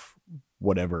of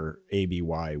whatever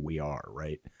ABY we are,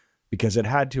 right? Because it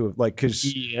had to have because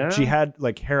she had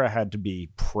Hera had to be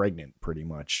pregnant pretty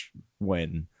much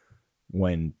when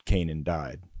Kanan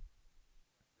died.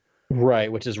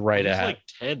 Right, which is right at like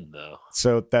 10 though.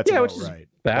 So that's about right.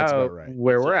 That's about right.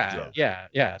 Where we're at.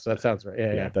 Yeah. So that sounds right.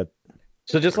 Yeah. That.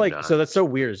 So just so that's so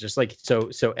weird. It's just like so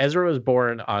Ezra was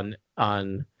born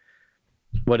on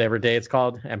whatever day it's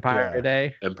called, Empire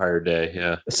Day. Empire Day,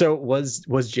 yeah. So was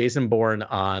Jason born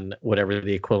on whatever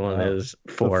the equivalent is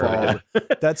for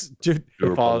that's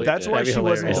fall? That's why she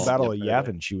wasn't at the Battle of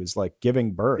Yavin. She was like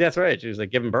giving birth. That's right. She was like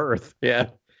giving birth. Yeah.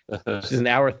 She's an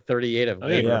hour 38 of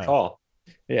labor. Recall.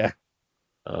 Yeah.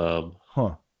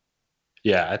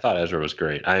 Yeah, I thought Ezra was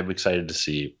great. I'm excited to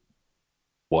see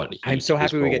what I'm so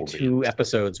happy we get 2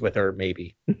 episodes with her,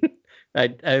 maybe.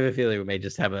 I have a feeling we may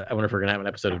just have I wonder if we're gonna have an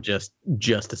episode of just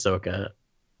Ahsoka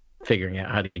figuring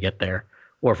out how to get there,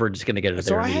 or if we're just gonna get it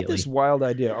there immediately. I had this wild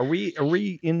idea. Are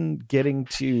we in getting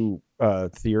to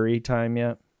theory time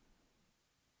yet?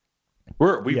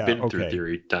 We've been through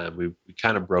theory time. We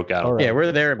kind of broke out. Right. Yeah,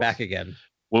 we're there and back again.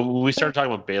 When we started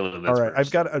talking about Baylan, that's all right. I've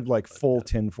got a full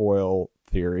tinfoil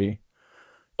theory.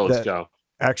 Oh, let's go.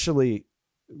 Actually,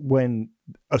 when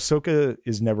Ahsoka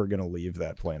is never going to leave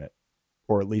that planet,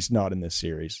 or at least not in this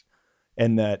series,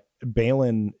 and that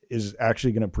Baylan is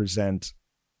actually going to present.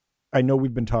 I know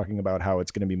we've been talking about how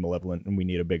it's going to be malevolent and we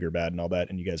need a bigger bad and all that,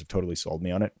 and you guys have totally sold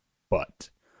me on it. But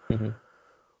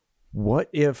what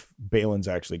if Baylan's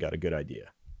actually got a good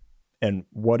idea? And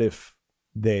what if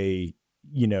they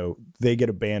get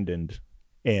abandoned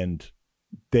and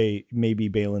maybe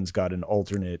Baylan's got an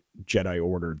alternate Jedi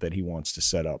order that he wants to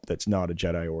set up that's not a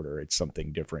Jedi order, it's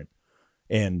something different.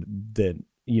 And then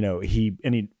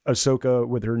Ahsoka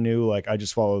with her new I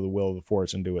just follow the will of the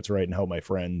Force and do what's right and help my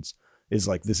friends is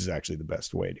this is actually the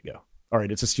best way to go. All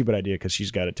right, it's a stupid idea because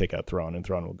she's got to take out Thrawn and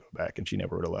Thrawn will go back and she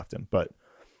never would have left him. But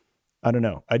I don't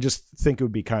know. I just think it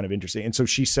would be kind of interesting. And so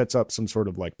she sets up some sort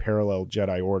of parallel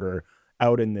Jedi order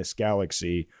out in this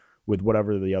galaxy with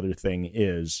whatever the other thing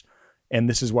is. And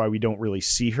this is why we don't really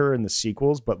see her in the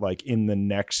sequels, but in the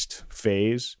next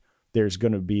phase, there's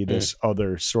going to be this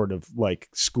other sort of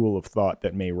school of thought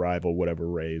that may rival whatever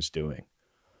Rey is doing.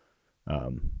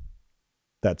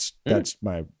 That's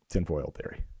my tinfoil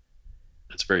theory.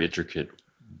 It's very intricate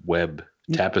web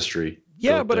tapestry.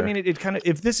 Yeah, but there. I mean, it kind of,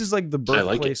 if this is the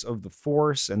birthplace of the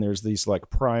Force and there's these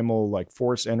primal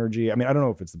Force energy. I mean, I don't know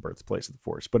if it's the birthplace of the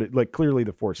Force, but it clearly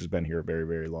the Force has been here a very,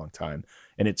 very long time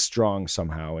and it's strong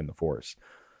somehow in the Force.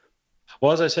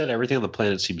 Well, as I said, everything on the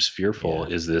planet seems fearful.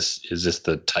 Yeah. Is this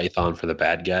the Tython for the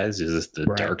bad guys? Is this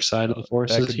the dark side of the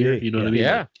Force is here? You know what I mean?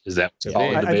 Yeah. Is that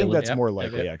I think that's more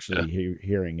likely actually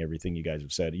hearing everything you guys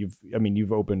have said.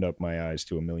 You've opened up my eyes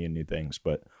to a million new things,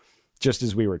 but just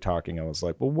as we were talking, I was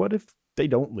like, well, what if they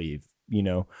don't leave,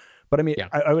 but I mean,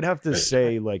 I would have to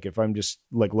say if I'm just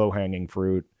low hanging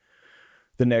fruit,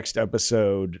 the next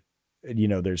episode,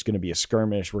 there's going to be a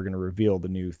skirmish. We're going to reveal the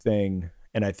new thing.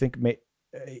 And I think,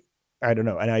 I don't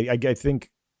know. And I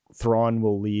think Thrawn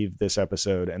will leave this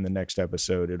episode and the next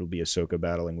episode, it'll be Ahsoka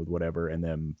battling with whatever, and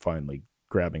then finally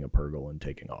grabbing a Purgle and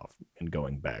taking off and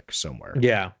going back somewhere.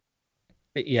 Yeah.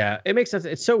 Yeah, it makes sense.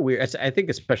 It's so weird. I think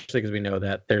especially because we know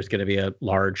that there's going to be a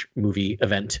large movie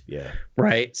event. Yeah.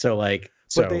 Right. So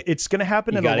it's going to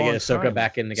happen in a long time. You got to get Ahsoka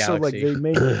back in the galaxy.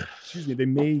 So they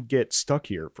may get stuck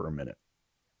here for a minute.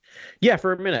 Yeah,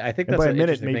 for a minute. I think that's an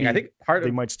interesting thing. I think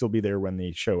they might still be there when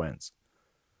the show ends.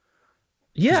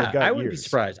 Yeah, I wouldn't be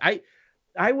surprised.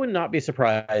 I would not be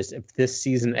surprised if this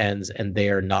season ends and they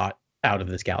are not out of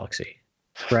this galaxy.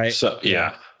 Right. So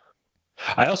yeah.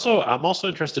 I'm also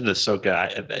interested in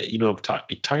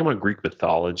Ahsoka. Talking about Greek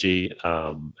mythology,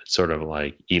 sort of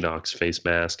Enoch's face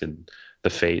mask and the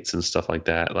fates and stuff like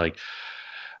that.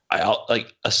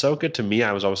 Ahsoka to me, I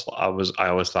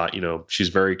always thought, she's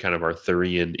very kind of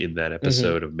Arthurian in that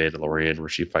episode of Mandalorian where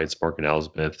she fights Morgan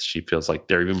Elsbeth. She feels like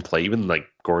they're even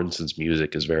Goranson's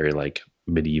music is very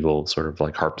medieval, sort of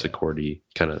harpsichordy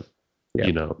kind of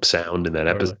sound in that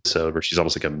episode where she's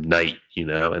almost like a knight,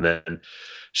 and then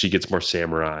she gets more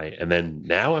samurai. And then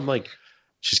now I'm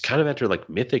she's kind of entered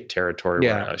mythic territory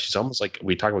where she's almost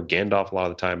we talk about Gandalf a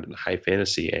lot of the time in the high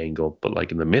fantasy angle,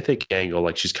 but in the mythic angle,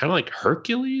 she's kind of like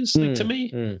Hercules to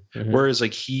me. Whereas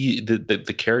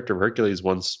the character of Hercules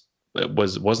once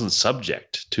wasn't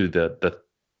subject to the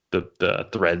the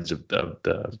threads of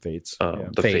the Fates.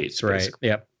 the fates, right? basically.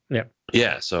 Yep.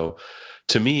 Yeah. So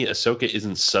to me, Ahsoka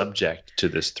isn't subject to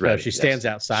this threat. No, she stands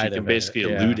outside. She can of basically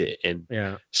elude it and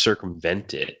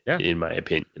circumvent it, Yeah. in my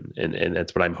opinion, and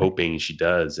that's what I'm hoping she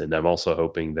does. And I'm also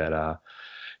hoping that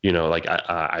like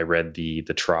I read the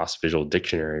Tross Visual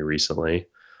Dictionary recently.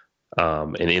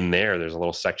 And in there's a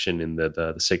little section in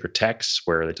the sacred texts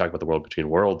where they talk about the world between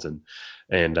worlds, and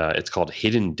it's called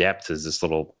Hidden Depths, is this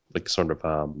little like sort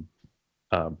of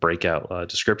breakout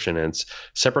description, and it's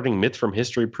separating myth from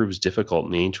history proves difficult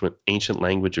in the ancient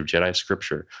language of Jedi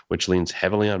scripture, which leans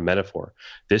heavily on metaphor.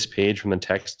 This page from the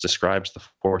text describes the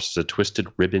Force as a twisted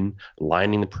ribbon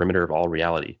lining the perimeter of all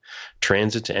reality.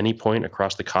 Transit to any point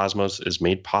across the cosmos is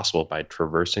made possible by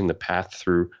traversing the path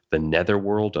through the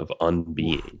netherworld of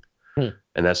unbeing.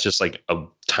 And that's just like a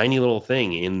tiny little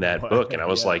thing in that book, and I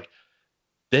was like,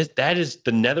 that is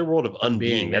the netherworld of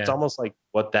unbeing. That's almost like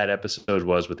what that episode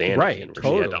was with Anakin, right? Where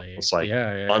Totally. she had to almost like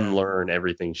unlearn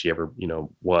everything she ever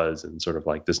was, and sort of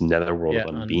like this netherworld of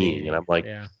unbeing. And I'm like,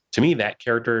 to me,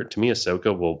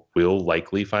 Ahsoka will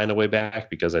likely find a way back,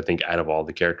 because I think out of all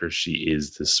the characters, she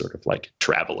is this sort of like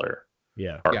traveler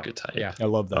archetype. Yeah, I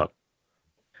love that.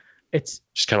 It's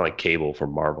just kind of like Cable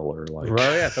from Marvel, or like,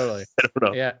 totally. I don't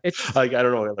know. Yeah, it's like, I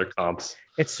don't know other comps.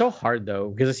 It's so hard though,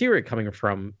 because I see where you're coming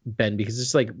from, Ben, because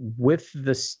it's like with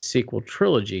the sequel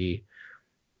trilogy,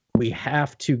 we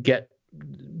have to get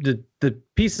the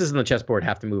pieces in the chessboard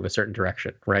have to move a certain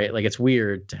direction, right? Like, it's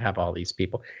weird to have all these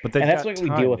people, but and that's what we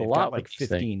deal with a lot. Like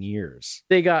 15 years.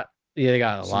 They got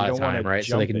a lot of time, right?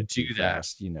 So they can do that.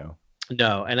 Fast,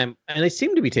 No, and they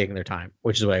seem to be taking their time,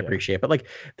 which is what I appreciate. But like,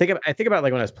 I think about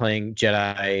like when I was playing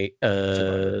Jedi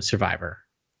Survivor,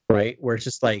 right? Where it's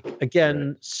just like,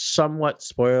 again, somewhat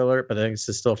spoiler alert, but I think this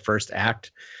is still first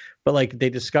act. But like, they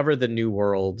discover the new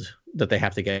world that they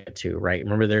have to get to, right?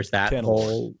 Remember, there's that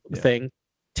whole thing.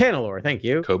 Tanalorr, thank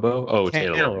you. Kobo? Oh,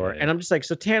 Tanalorr. And I'm just like,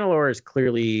 so Tanalorr is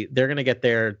clearly, they're going to get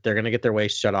there. They're going to get their way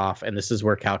shut off. And this is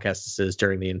where Cal Kestis is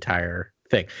during the entire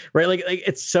thing, right? Like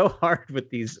it's so hard with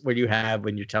these, when you're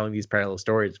telling these parallel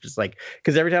stories, just like,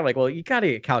 because every time, like, well, you got to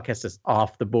get Cal Kestis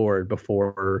off the board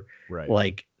before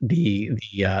like the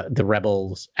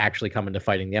rebels actually come into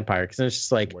fighting the Empire. Because it's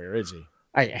just like, where is he?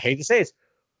 I hate to say this.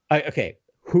 Okay,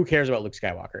 who cares about Luke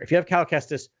Skywalker? If you have Cal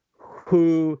Kestis,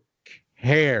 who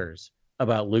cares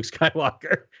about Luke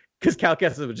Skywalker? Because Cal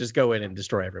Kestis would just go in and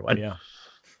destroy everyone.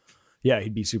 Yeah,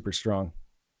 he'd be super strong.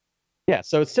 Yeah,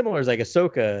 so it's similar as like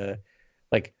Ahsoka,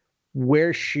 like,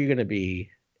 where's she gonna be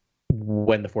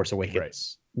when the Force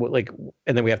awakens? Like,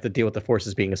 and then we have to deal with the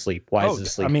Forces being asleep. Why is it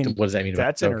asleep? I mean, what does that mean?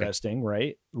 That's interesting,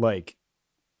 right? Like,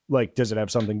 does it have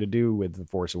something to do with the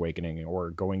Force awakening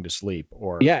or going to sleep?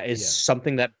 Or is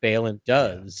something that Baylan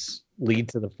does lead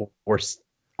to the Force,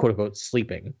 quote unquote,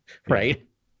 sleeping, right?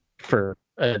 For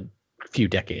a few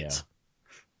decades.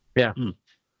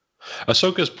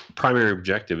 Ahsoka's primary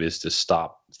objective is to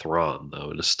stop Thrawn,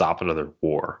 though, to stop another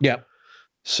war.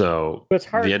 So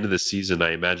at the end of the season,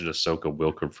 I imagine Ahsoka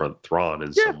will confront Thrawn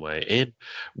in some way. And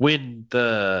when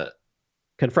the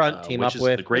team up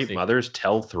with the Great Mothers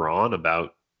tell Thrawn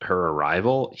about her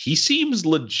arrival, he seems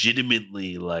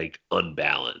legitimately like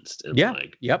unbalanced and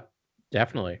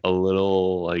definitely a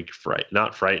little like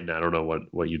not frightened. I don't know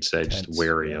what you'd say, tense, just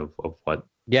wary of what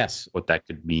that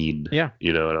could mean.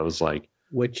 And I was like,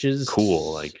 which is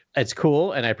cool. Like, it's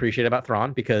cool, and I appreciate it about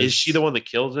Thrawn, because is she the one that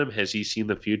kills him? Has he seen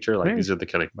the future? Like, these are the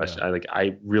kind of questions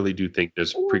I really do think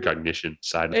there's a precognition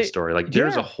side of the story. Like,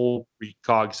 there's a whole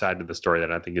precog side of the story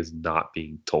that I think is not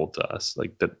being told to us.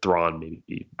 Like, that Thrawn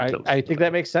maybe. I think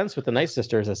that makes sense with the Night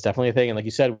Sisters. That's definitely a thing. And like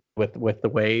you said, with the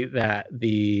way that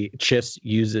the Chiss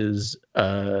uses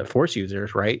Force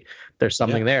users, right? There's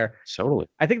something there. Totally.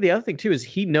 I think the other thing too is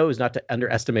he knows not to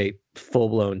underestimate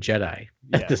full-blown Jedi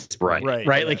at this point.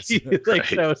 Right. Like,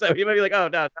 so he might be like, oh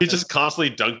no. He's just constantly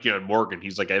dunking on Morgan.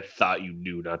 He's like, I thought you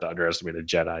knew not to underestimate a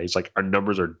Jedi. He's like, our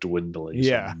numbers are dwindling.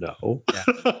 So no.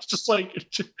 It's just like,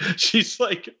 she's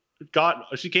like,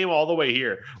 she came all the way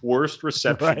here. Worst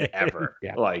reception ever.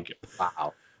 Like,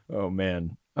 wow. Oh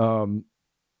man. Thrawn.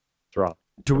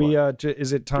 Do we?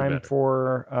 Is it time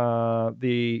for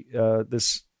the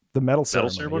medal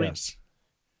ceremony? Yes.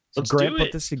 So Grant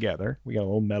put this together. We got a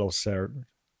little medal ceremony.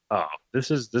 Oh,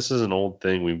 this is an old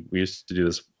thing. We used to do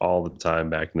this all the time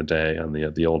back in the day on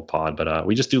the old pod. But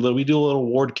we do little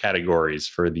award categories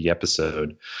for the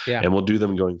episode, and we'll do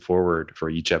them going forward for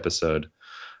each episode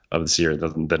of the series.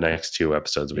 The next 2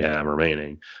 episodes we have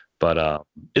remaining. But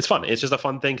it's fun. It's just a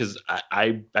fun thing because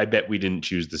I bet we didn't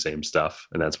choose the same stuff,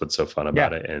 and that's what's so fun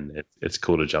about it. And it's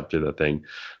cool to jump through the thing.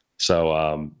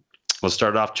 So let's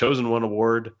start off. Chosen One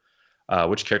award.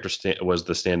 which character was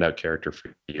the standout character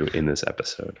for you in this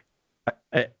episode?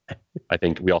 I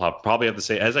think we all probably have the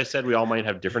same. As I said, we all might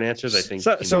have different answers. I think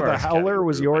so the Howler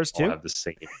was yours too. Have the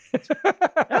same.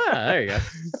 There you go.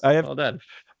 Well done.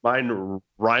 Mine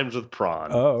rhymes with prawn.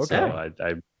 Oh, okay. So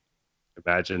I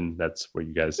imagine that's what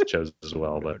you guys chose as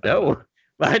well. But No,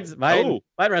 mine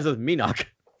rhymes with Minoc.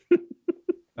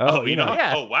 Enoch.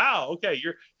 Yeah. Oh, wow. Okay,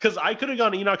 because I could have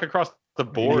gone Enoch across the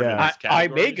board. Yeah. I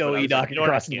may go Enoch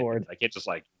across the board. I can't just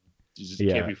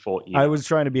can't be full Enoch. I was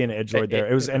trying to be an edgelord there.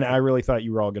 It was, and I really thought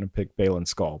you were all going to pick Baylan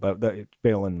Skull. That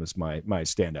Baylan was my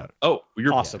standout. Oh,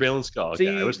 you're awesome. Baylan Skull. See,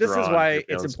 this is why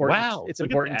it's important. Wow, it's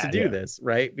important to do this,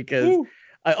 right? Because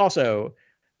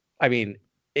I mean,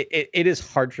 it is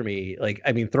hard for me. Like,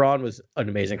 I mean, Thrawn was an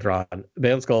amazing Thrawn.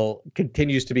 Baylan Skull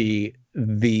continues to be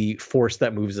the force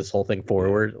that moves this whole thing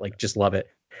forward. Like, just love it.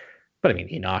 But I mean,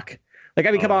 Enoch. Like,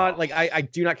 I mean, come on. Like, I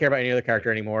do not care about any other character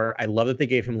anymore. I love that they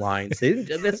gave him lines. That's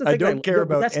the thing. I don't care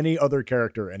about any other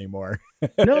character anymore.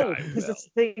 No, because that's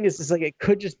the thing. Is like it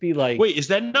could just be like. Wait, is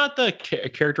that not the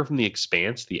character from The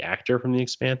Expanse? The actor from The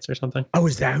Expanse or something? Oh,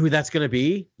 is that who that's going to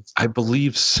be? I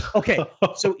believe so. Okay,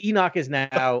 so Enoch is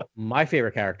now my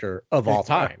favorite character of all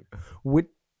time.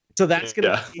 So that's going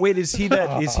to. Wait, is he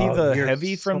that? Is he the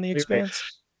heavy from The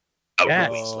Expanse?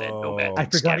 Yes. I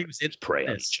forgot he was in prey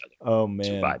on each other. Oh man.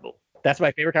 Survival. That's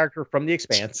my favorite character from The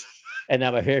Expanse, and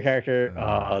now my favorite character.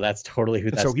 That's totally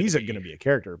who. That's so he's going to be a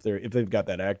character if they've got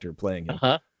that actor playing him.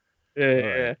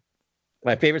 Yeah.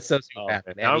 My favorite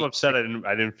sociopath. Now I'm upset. I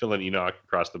didn't fill in Enoch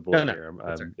across the board here.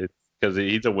 It's because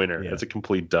he's a winner. It's a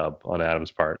complete dub on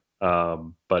Adam's part.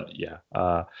 But yeah,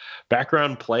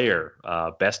 background player,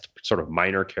 best sort of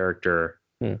minor character.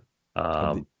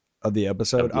 Of the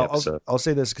episode. I'll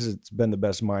say this because it's been the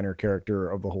best minor character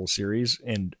of the whole series,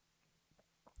 and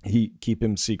keep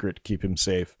him secret, keep him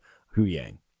safe. Hu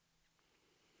Yang.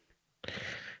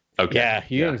 Okay. Yeah,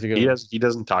 Yang's a good he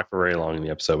doesn't talk for very long in the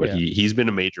episode, but he's been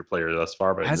a major player thus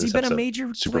far. But has he been a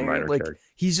major super player? Minor like character.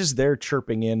 He's just there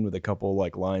chirping in with a couple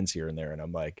like lines here and there, and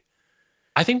I'm like,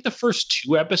 I think the first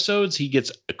 2 episodes he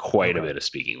gets quite a bit of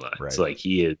speaking lines. Right. Like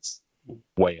he is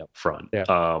way up front. Yeah.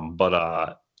 But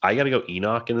I got to go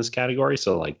Enoch in this category.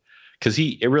 So like. Because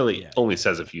it really only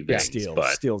says a few things.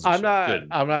 Steals. I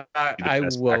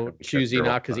will choose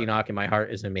Enoch because Enoch in my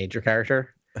heart is a major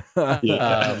character. So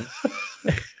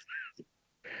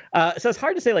it's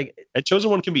hard to say. Like, and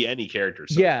chosen one can be any character.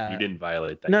 So you didn't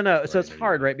violate that. No. So it's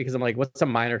hard, right? Because I'm like, what's a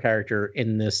minor character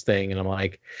in this thing? And I'm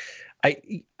like, I'm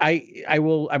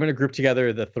going to group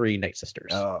together the 3 Night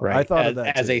Sisters, right? I thought of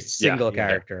that as a single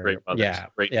character. Great mothers.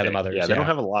 The mothers. Yeah, they don't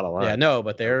have a lot of lines. Yeah, no,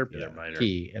 but they're minor.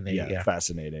 key, and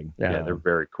fascinating. Yeah, they're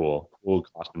very cool. Cool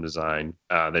costume design.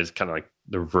 There's kind of like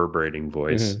the reverberating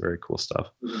voice. Very cool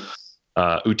stuff.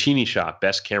 Utini shot,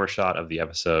 best camera shot of the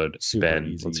episode. Super Ben,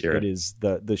 easy. let's hear it. It is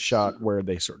the shot where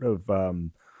they sort of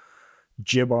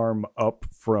jib arm up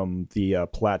from the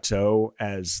plateau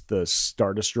as the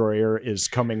Star Destroyer is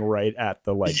coming right at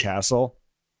the castle.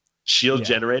 Shield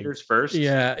generators first.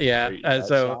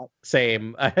 So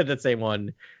same. I had that same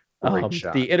one.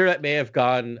 The internet may have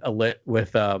gone a lit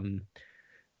with a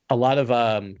lot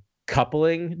of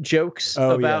coupling jokes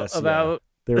about.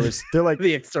 They're like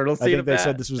the external scene. I think they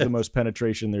said this was the most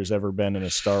penetration there's ever been in a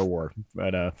Star War.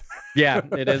 But it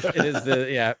is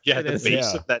the the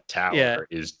base of that tower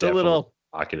is definitely a little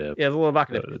evocative. Yeah, it's a little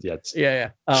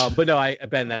evocative. But no,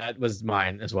 Ben, that was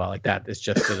mine as well. Like that is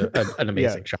just an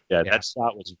amazing shot. Yeah, that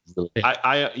shot was really.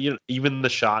 I even the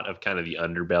shot of kind of the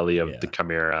underbelly of the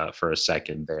Chimera for a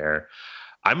second there.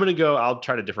 I'm gonna go. I'll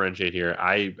try to differentiate here.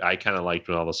 I kind of liked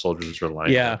when all the soldiers were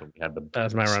lined up and we had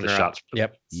that's my runner. Shots.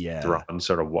 Thrawn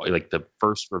sort of like the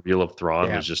first reveal of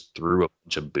Thrawn was just through a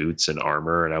bunch of boots and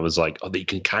armor, and I was like, you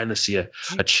can kind of see a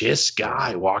Chiss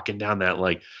guy walking down that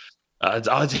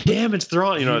it's him, it's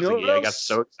Thrawn. I got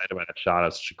so excited about that shot. It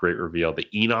was such a great reveal. The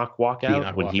Enoch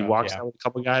walkout when he walks out with a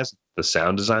couple guys, the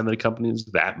sound design that accompanies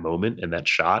that moment and that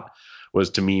shot was,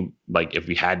 to me, like, if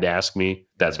you had to ask me,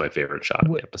 that's my favorite shot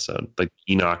of the episode. Like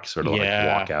Enoch sort of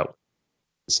walk out,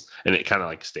 and it kind of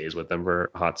like stays with them for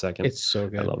a hot second. It's so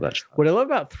good. I love that shot. What I love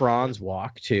about Thrawn's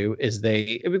walk too is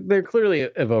they're clearly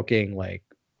evoking like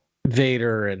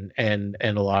Vader and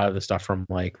a lot of the stuff from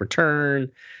like Return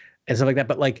and stuff like that.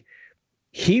 But like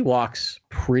he walks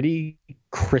pretty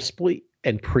crisply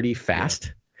and pretty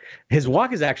fast. His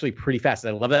walk is actually pretty fast.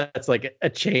 I love that. It's like a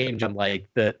change on like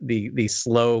the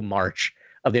slow march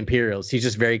of the Imperials. He's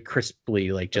just very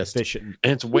crisply like just efficient.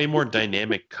 And it's way more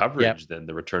dynamic coverage than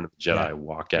the Return of the Jedi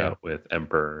walkout with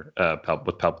Emperor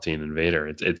with Palpatine and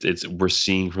Vader. It's we're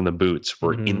seeing from the boots.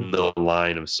 We're in the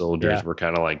line of soldiers. Yeah. We're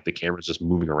kind of like the camera's just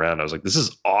moving around. I was like, this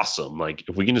is awesome. Like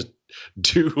if we can just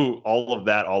do all of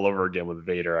that all over again with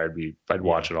Vader, I'd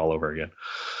watch it all over again.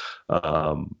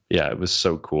 It was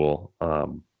so cool.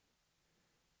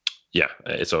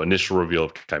 So initial reveal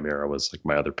of Chimera was like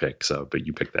my other pick. So, but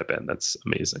you picked that, Ben. That's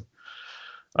amazing.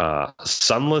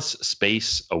 Sunless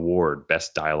Space Award,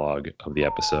 best dialogue of the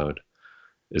episode.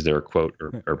 Is there a quote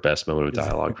or best moment of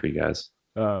dialogue for you guys?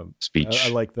 Speech. I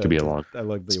like could be a long. I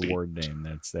like the speech. award name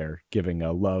that's there, giving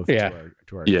a love Yeah.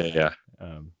 to our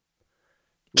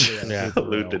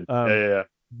Luthen.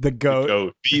 The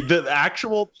goat. The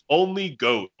actual only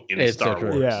goat in It's Star so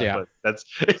true. Wars. Yeah. But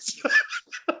it's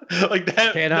like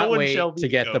that. Cannot no one wait shall be to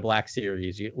get goat. the Black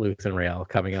Series Luthen Rail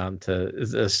coming on to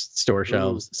the store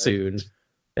shelves soon.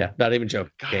 Yeah, not even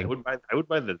joking. God, I would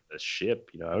buy the ship.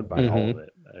 I would buy all of it.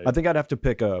 I think I'd have to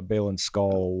pick a Baylan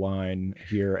Skull line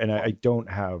here, and I don't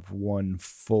have one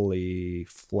fully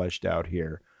fleshed out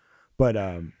here. But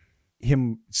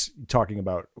him talking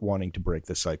about wanting to break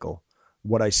the cycle.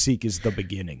 What I seek is the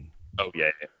beginning. Oh yeah.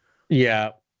 Yeah.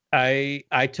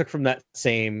 I took from that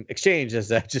same exchange as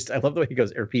that I love the way he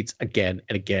goes, it repeats again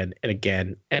and again and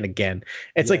again and again.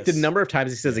 It's like the number of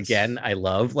times he says again, I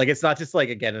love. Like it's not just like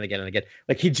again and again and again.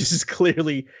 Like he just is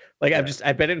clearly like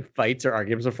I've been in fights or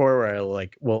arguments before where I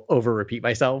like will over repeat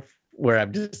myself, where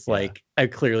I'm just like I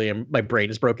clearly am, my brain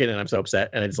is broken and I'm so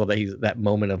upset. And I just love that he's that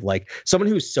moment of like someone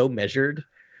who's so measured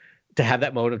to have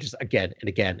that moment of just again and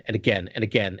again and again and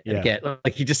again and again.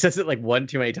 Like he just says it like one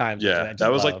too many times. Yeah, that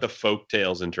was like the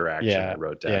folktales interaction I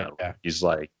wrote down. Yeah. He's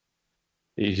like,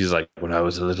 when I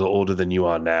was a little older than you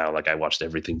are now, like I watched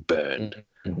everything burn.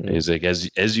 And he's like,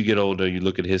 as you get older, you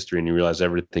look at history and you realize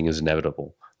everything is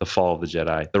inevitable. The fall of the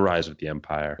Jedi, the rise of the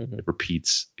Empire. It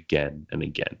repeats again and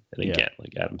again and again,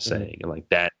 like Adam's saying. And like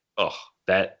that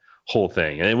whole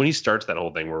thing. And then when he starts that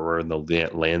whole thing where we're in the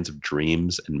lands of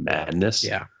dreams and madness.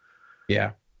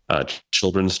 Yeah.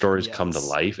 Children's stories come to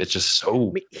life. It's just so.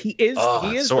 I mean, he is so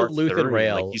the Luthen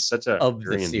Rail like he's such a of the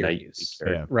very series,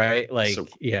 right? Like, so,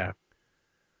 yeah.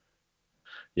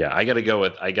 I got to go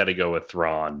with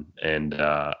Thrawn, and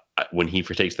when he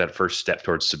takes that first step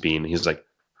towards Sabine, he's like,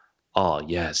 "Oh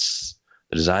yes,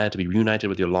 the desire to be reunited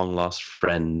with your long lost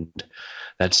friend,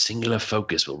 that singular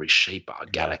focus will reshape our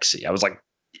galaxy." I was like,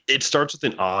 it starts with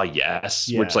an yes,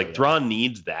 which like Thrawn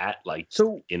needs that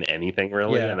in anything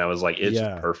really. And I was like, it's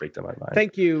just perfect in my mind.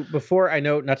 Thank you. Before I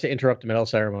know, not to interrupt the medal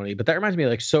ceremony, but that reminds me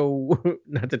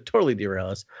not to totally derail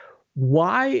us.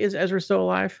 Why is Ezra still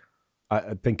alive?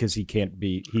 I think because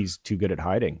he's too good at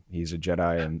hiding. He's a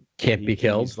Jedi and can't be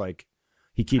killed. He's like,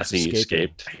 he keeps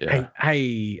escaping. Yeah.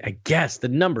 I guess the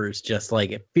numbers just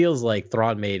like, it feels like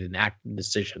Thrawn made an active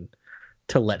decision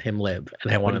to let him live,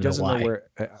 and I want to know why.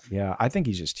 I think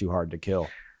he's just too hard to kill.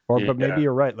 But maybe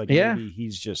you're right. Like maybe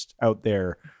he's just out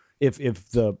there. If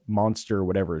the monster or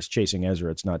whatever is chasing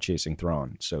Ezra, it's not chasing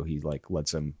Thrawn, so he like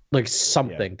lets him like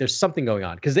something. There's something going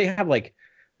on because they have like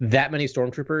that many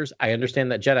stormtroopers. I understand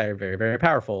that Jedi are very, very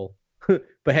powerful, but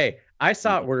hey, I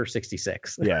saw Order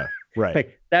 66. Yeah, right.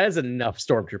 Like that is enough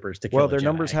stormtroopers to kill. Well, their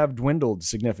numbers have dwindled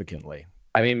significantly.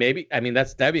 I mean,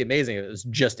 that'd be amazing if it was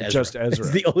just Ezra. Just Ezra.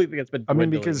 It's the only thing that's been. I mean,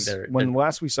 because when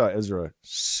last we saw Ezra,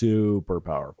 super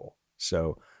powerful.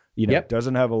 So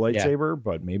doesn't have a lightsaber,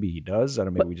 but maybe he does. I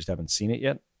don't know. Maybe we just haven't seen it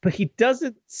yet. But he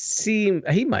doesn't seem.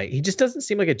 He might. He just doesn't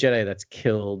seem like a Jedi that's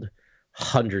killed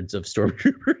hundreds of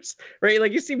stormtroopers, right?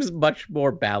 Like he seems much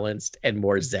more balanced and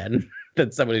more zen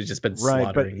than someone who's just been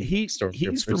slaughtering. But he's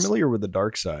familiar with the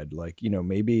dark side. Like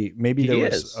maybe there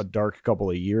was a dark couple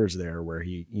of years there where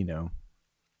he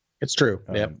It's true.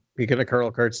 He could have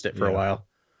Colonel Kurtzed it for a while.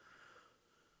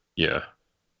 Yeah.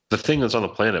 The thing that's on the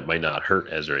planet might not hurt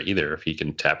Ezra either if he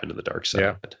can tap into the dark side.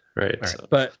 Yeah. Right. Right. So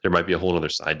but there might be a whole other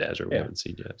side to Ezra we haven't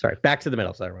seen yet. Sorry. Back to the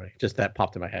medal ceremony. Just that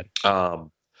popped in my head.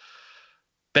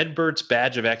 Ben Burtt's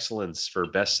badge of excellence for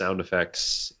best sound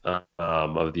effects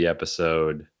of the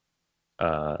episode.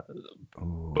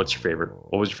 What's your favorite?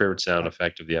 What was your favorite sound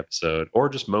effect of the episode, or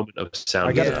just moment of sound?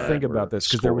 I got to think about this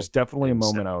because there was definitely a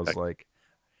moment I was like,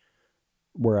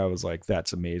 where I was like,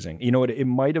 "That's amazing." You know what? It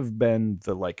might have been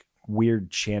the like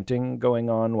weird chanting going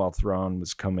on while Thrawn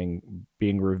was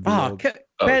being revealed.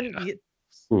 Ben,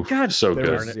 God, so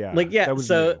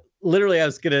good. Literally, I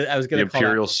was gonna the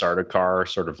Imperial Sardaukar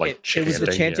sort of like it was the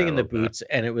chanting in the boots,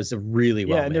 and it was really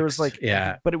well. Yeah, and there was like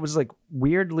but it was like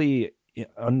weirdly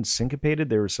unsyncopated.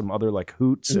 There was some other like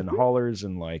hoots and hollers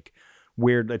and like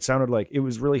weird. It sounded like it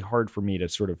was really hard for me to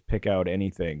sort of pick out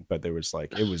anything, but there was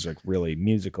like, it was like really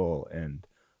musical and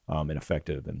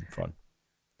effective and fun.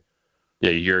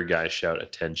 Yeah, you hear a guy shout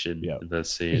attention in that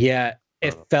scene. Yeah,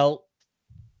 it felt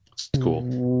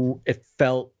cool. It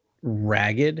felt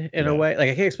ragged in a way. Like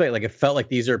I can't explain. Like it felt like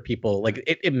these are people. Like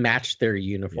it matched their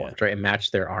uniforms, right? It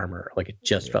matched their armor. Like it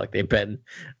just felt like they've been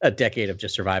a decade of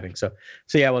just surviving. So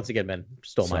yeah. Once again, Ben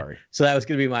stole mine. So that was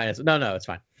going to be mine. No, it's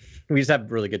fine. We just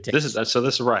have really good taste. This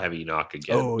is where I have Enoch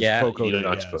again. Oh, yeah,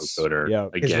 Enoch's vocoder. Yeah,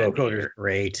 again, his vocoder is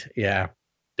great. Yeah.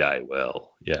 Die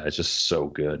well. Yeah, it's just so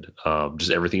good.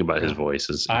 Just everything about his voice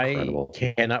is incredible.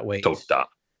 I cannot wait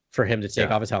for him to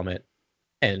take off his helmet,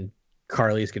 and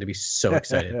Carly is going to be so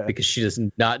excited because she does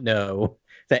not know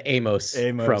that Amos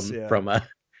from the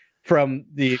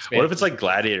expansion. What if it's like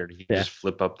Gladiator and he can just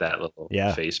flip up that little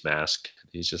face mask?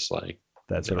 He's just like,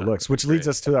 that's what it looks. Which leads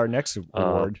us to our next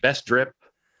award, best drip.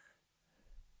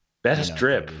 Best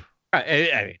drip.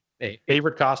 I mean,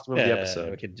 favorite costume of the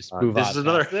episode. We can just move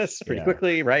on. This pretty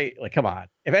quickly, right? Like, come on.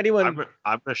 If anyone,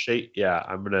 I'm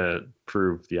gonna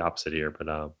prove the opposite here.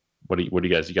 But what do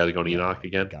you guys? You guys going Enoch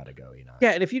again? Gotta go Enoch.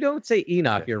 Yeah, and if you don't say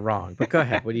Enoch, you're wrong. But go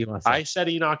ahead. What do you want to say? I said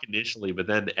Enoch initially, but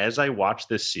then as I watch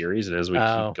this series and as we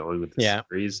keep going with the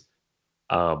series,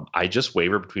 I just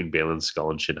waver between Baylan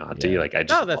Skull and Shinati. Like I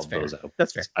just love those outfits.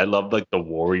 That's fair. I love like the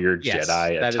warrior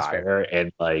Jedi attire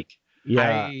and like.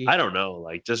 Yeah, I don't know,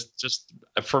 like just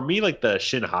for me, like the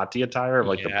Shinhati attire of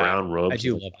like the brown robes. I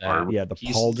do love that. Yeah, the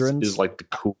pauldrons is like the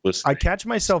coolest. I catch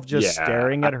myself just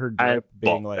staring at her drip,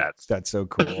 being like, "That's so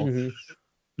cool."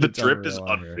 The drip is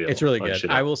unreal. It's really good.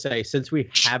 I will say, since we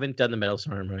haven't done the medal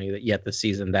ceremony yet this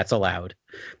season, that's allowed.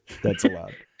 That's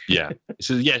allowed. Yeah.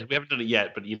 So we haven't done it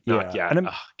yet, but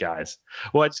Enoch, guys.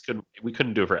 Well, we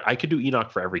couldn't do it for. I could do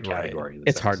Enoch for every category.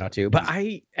 It's hard not to. But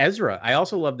I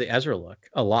also love the Ezra look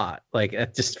a lot. Like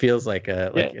it just feels like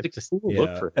it's just cool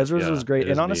look for Ezra's was great.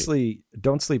 And honestly,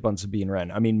 don't sleep on Sabine Wren.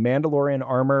 I mean, Mandalorian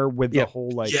armor with the whole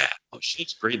like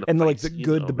she's great. And like the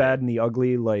good, the bad, and the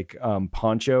ugly like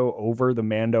poncho over the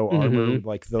Mando armor,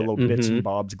 like the little bits and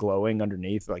bobs glowing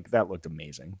underneath. Like that looked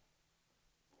amazing.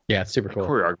 Yeah, it's super cool.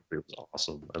 Choreography was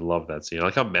awesome. I love that scene. I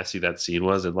like how messy that scene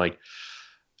was, and like,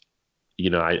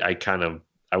 I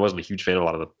wasn't a huge fan of a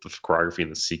lot of the choreography in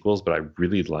the sequels, but I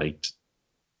really liked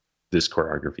this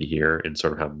choreography here and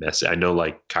sort of how messy. I know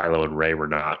like Kylo and Rey were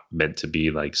not meant to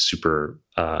be like super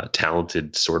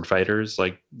talented sword fighters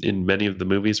like in many of the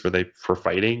movies where they were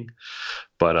fighting,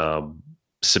 but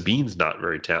Sabine's not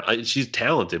very talented. She's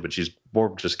talented, but she's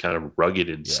more just kind of rugged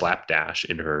and slapdash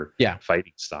in her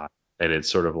fighting style. And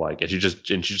it's sort of like, and she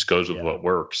just goes with what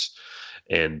works,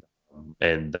 and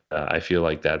I feel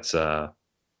like that's I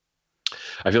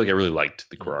feel like I really liked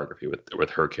the choreography with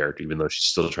her character, even though she's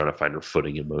still trying to find her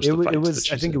footing in most of the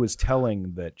fights. I think it was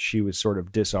telling that she was sort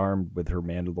of disarmed with her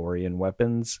Mandalorian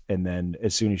weapons, and then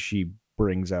as soon as she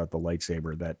brings out the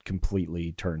lightsaber, that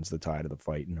completely turns the tide of the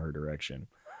fight in her direction.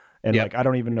 And like, I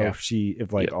don't even know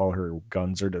if all her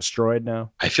guns are destroyed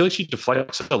now. I feel like she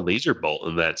deflects a laser bolt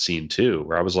in that scene too,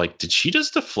 where I was like, did she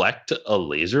just deflect a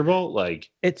laser bolt? Like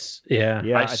it's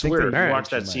I swear, if you watch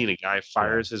that scene, a guy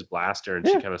fires his blaster and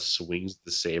she kind of swings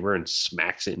the saber and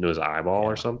smacks it into his eyeball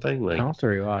or something. Like I'll have to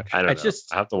rewatch. I don't know.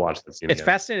 I have to watch that scene. It's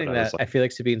fascinating that I feel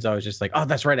like Sabine's always just like, oh,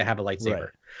 that's right, I have a lightsaber. Right.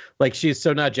 Like she's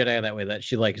so not Jedi in that way that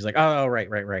she's like, oh, right.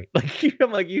 Like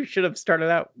I'm like, you should have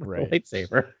started out with a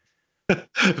lightsaber.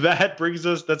 That brings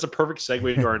us. That's a perfect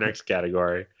segue to our next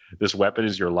category. This weapon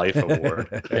is your life award.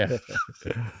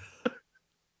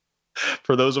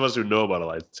 For those of us who know about a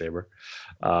lightsaber,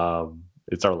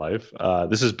 it's our life.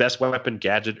 This is best weapon,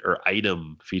 gadget, or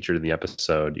item featured in the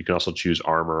episode. You can also choose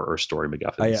armor or story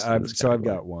MacGuffins. So I've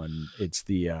got one. It's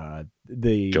the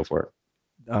go for it.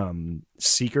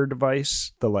 Seeker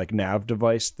device, the like nav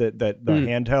device that the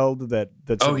handheld that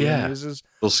Sabine uses.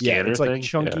 Little scanner it's like thing.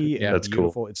 chunky and that's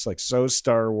beautiful. Cool. It's like so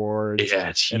Star Wars. Yeah,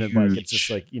 it's huge. And it's just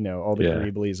like all the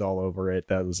greeblies all over it.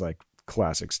 That was like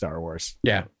classic Star Wars.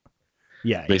 Yeah.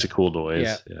 Makes a cool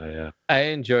noise. Yeah. I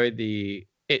enjoyed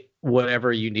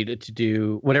whatever you needed to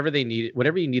do, whatever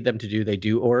you need them to do. They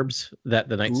do orbs that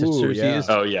the Night Sisters use.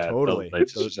 Oh yeah, totally.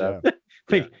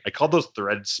 I called those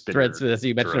thread spinners. Threads,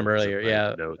 you mentioned them earlier.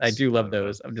 Yeah, I do love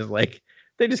those. I'm just like,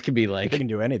 they just can be like, they can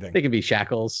do anything. They can be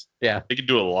shackles. Yeah, they can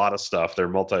do a lot of stuff. They're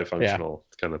multifunctional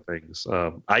kind of things.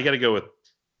 I got to go with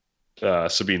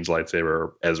Sabine's lightsaber,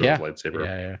 or Ezra's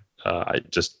lightsaber. I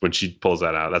just when she pulls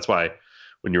that out, that's why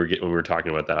when we were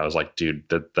talking about that, I was like, dude,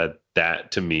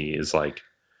 that to me is like.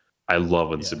 I love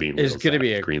when Sabine. It's going to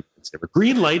be a green lightsaber.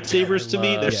 Green lightsabers to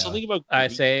me. There's something about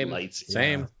same.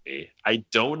 I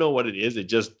don't know what it is.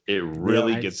 It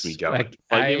really gets me going.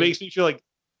 It makes me feel like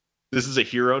this is a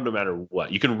hero no matter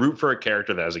what. You can root for a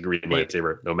character that has a green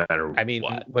lightsaber no matter I mean,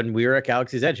 what. when we were at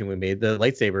Galaxy's Edge and we made the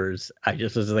lightsabers, I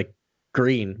just was like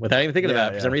green without even thinking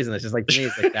about it. For some reason, it's just like, to me,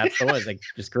 it's like, that's the one. It's like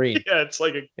just green. Yeah, it's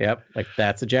like a Yep, like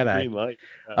that's a Jedi. green light.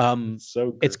 Yeah,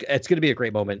 so good. It's going to be a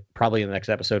great moment, probably in the next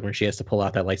episode when she has to pull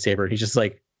out that lightsaber. And he's just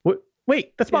like,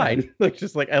 wait, that's mine. Like,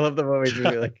 just like, I love the moment.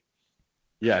 Like,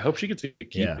 yeah, I hope she gets to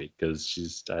keep it because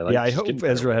she's. I hope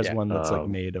Ezra has one that's like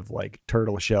made of like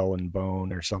turtle shell and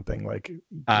bone or something like.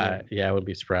 I wouldn't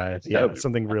be surprised. Yeah,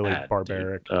 something really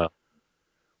barbaric.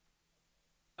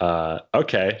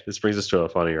 Okay, this brings us to a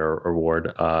funnier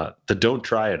award. The Don't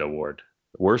Try It award.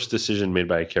 Worst decision made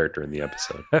by a character in the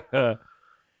episode.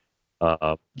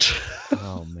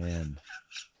 Oh man.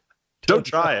 Don't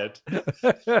try it.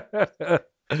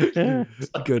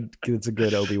 Good. It's a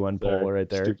good Obi-Wan poll right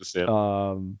there.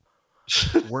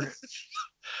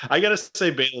 I gotta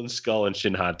say, Baylan Skull and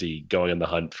Shinhati going on the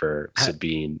hunt for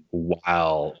Sabine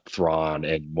while Thrawn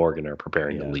and Morgan are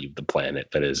preparing to leave the planet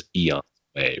that is eons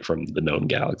away from the known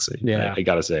galaxy. Yeah, I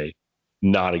gotta say,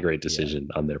 not a great decision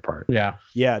on their part. Yeah,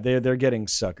 they're getting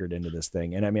suckered into this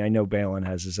thing, and I mean, I know Baylan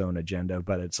has his own agenda,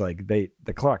 but it's like the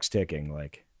clock's ticking.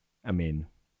 Like, I mean,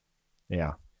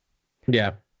 yeah.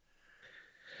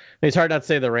 It's hard not to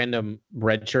say the random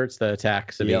red shirts that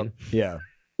attack Sabine. Yeah.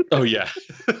 Oh yeah,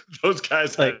 those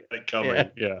guys had it coming.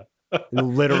 Yeah.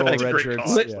 Literal red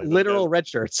shirts. Literal red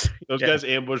shirts. Those guys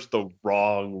ambushed the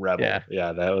wrong rebel.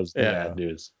 Yeah, that was bad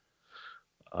news.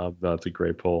 That's a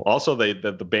great poll. Also,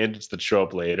 the bandits that show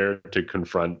up later to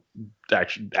confront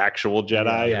actual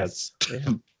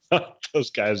Jedi. Those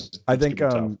guys. I think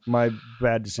my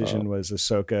bad decision was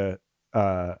Ahsoka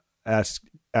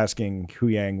asking Hu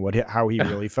Yang how he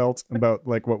really felt about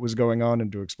like what was going on and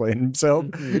to explain himself,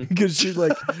 because she's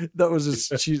like,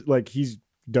 she's like, he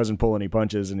doesn't pull any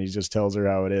punches and he just tells her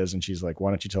how it is, and she's like,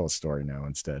 why don't you tell a story now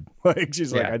instead? Like,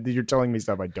 she's like, you're telling me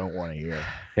stuff I don't want to hear.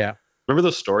 Remember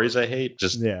those stories I hate?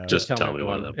 Just tell me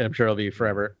one of them. And I'm sure it'll be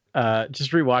forever.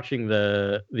 Just rewatching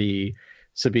the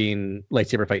Sabine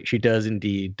lightsaber fight, she does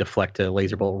indeed deflect a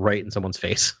laser bolt right in someone's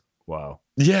face. Wow.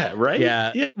 Yeah, right?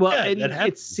 Yeah. Well,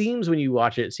 it seems when you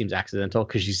watch it seems accidental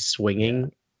because she's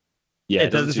swinging. Yeah, it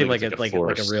doesn't seem like it's like a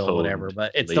real whatever,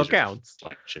 but it still counts.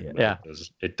 Yeah.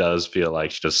 It does feel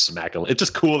like she just it's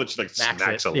just cool that she like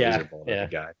smacks a laser bolt at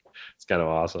the guy. It's kind of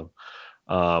awesome.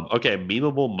 Okay,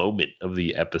 memeable moment of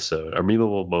the episode, or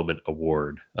memeable moment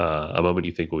award. A moment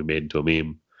you think will be made into a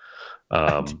meme.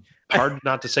 Hard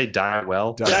not to say die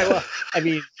well. Die well. I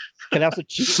mean, can I also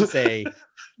choose to say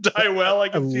die well?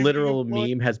 Like a literal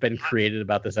meme has been created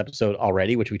about this episode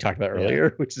already, which we talked about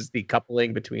earlier, which is the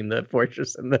coupling between the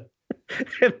Fortress and the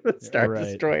Star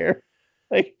Destroyer.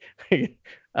 Like,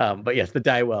 but yes, the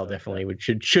die well definitely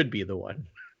should be the one.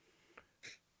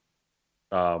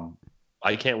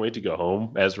 I can't wait to go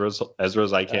home. Ezra's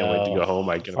I can't wait to go home.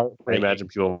 I imagine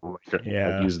people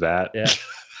use that. Yeah.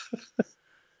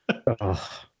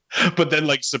 But then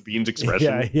like Sabine's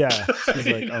expression. Yeah. She's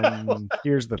like,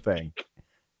 here's the thing.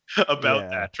 About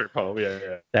that trip home.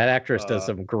 Yeah. That actress does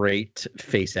some great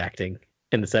face acting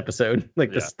in this episode.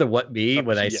 Like this the what me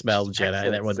when I smell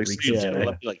Jedi. That one reeks of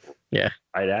Jedi. Like,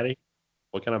 hi daddy.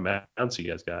 What kind of mounts you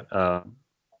guys got?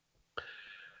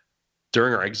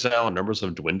 During our exile, numbers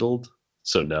have dwindled.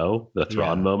 So the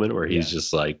Thrawn moment where he's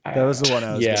just like, that was the one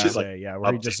I was gonna say. Yeah,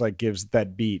 where he just like gives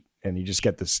that beat and you just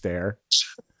get the stare.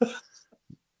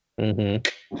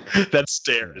 That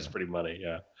stare is pretty funny.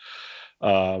 Yeah.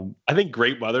 I think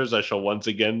Great Mothers, I shall once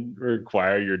again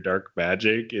require your dark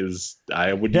magic.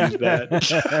 I would use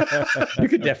that. You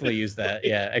could definitely use that.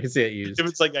 Yeah, I can see it used. If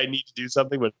it's like I need to do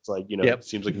something, but it's like it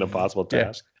seems like an impossible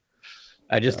task.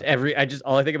 All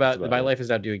I think about my life is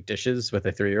now doing dishes with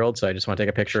a 3-year-old. So I just want to take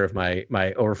a picture of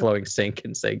my overflowing sink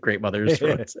and say "Great Mothers."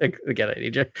 Again, I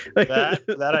need you.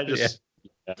 that I just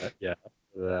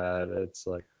that it's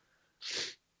like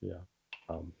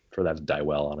for that to die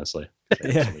well, honestly.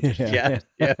 Yeah.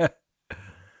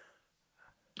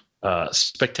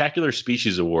 Spectacular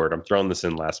Species Award. I'm throwing this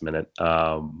in last minute.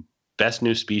 Best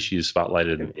new species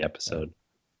spotlighted in the episode.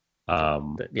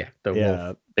 Wolf.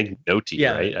 I think Noti,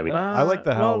 right? I mean, I like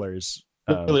the Howlers.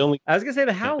 I was gonna say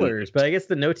the Howlers, but I guess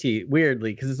the Noti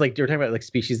weirdly, because it's like you're talking about like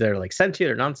species that are like sentient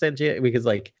or non-sentient, because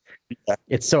like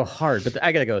it's so hard. But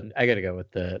I gotta go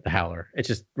with the Howler. It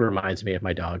just reminds me of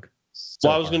my dog.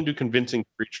 I was going to do convincing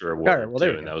creature award,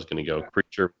 and I was going to go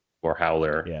creature or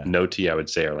Howler. Noti, I would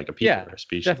say, are like a people or a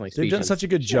species. Definitely, they've done such a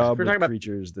good job with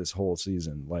creatures this whole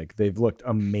season. Like they've looked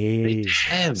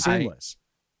amazing, seamless.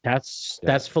 That's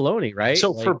Filoni, right?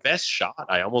 So for best shot,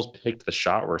 I almost picked the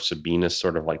shot where Sabine is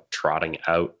sort of like trotting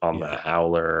out on the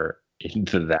Howler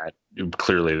into that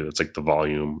clearly it's like the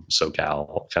volume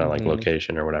SoCal kind of like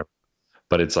location or whatever.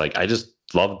 But it's like I just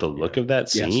love the look of that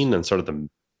scene and sort of the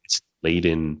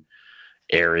laden,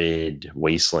 arid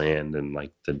wasteland and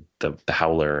like the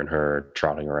howler and her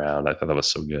trotting around. I thought that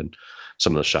was so good.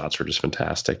 Some of the shots were just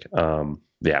fantastic.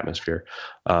 The atmosphere.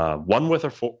 One with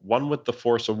the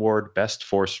Force Award, best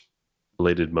Force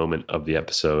related moment of the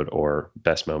episode, or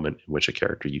best moment in which a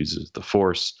character uses the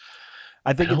Force.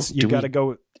 I think you got to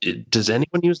go. Does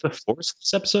anyone use the Force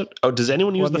this episode? Oh, does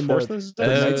anyone use the Force this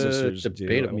episode? The Night Sisters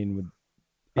do. I mean,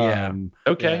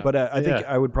 okay. But I think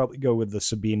I would probably go with the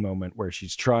Sabine moment where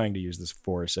she's trying to use this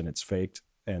Force and it's faked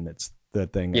and it's the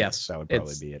thing. Yes, that would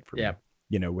probably be it for me.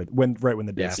 You know, when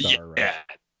the Death Star arrives.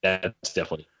 Yeah, that's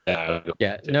definitely.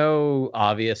 No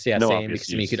obvious. Yeah, no same. obvious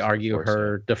Because you could argue Force,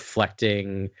 her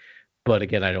deflecting, but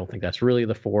again, I don't think that's really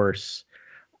the Force.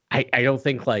 I don't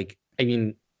think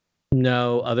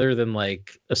no, other than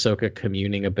like Ahsoka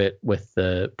communing a bit with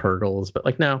the Purgles, but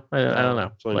like no, I don't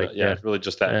know. Really it's really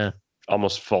just that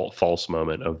almost false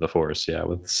moment of the Force,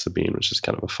 with Sabine, which is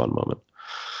kind of a fun moment.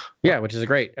 Yeah, which is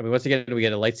great. I mean, once again, we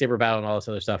get a lightsaber battle and all this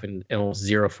other stuff, and almost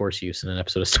zero Force use in an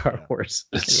episode of Star Wars.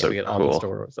 It's so we get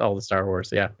cool. all the Star Wars.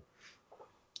 Yeah.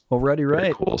 Already right.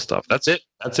 Very cool stuff. That's it.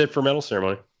 That's it for Medal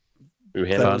Ceremony.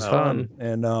 That was fun.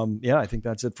 And I think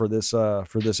that's it for this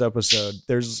episode.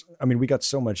 We got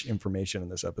so much information in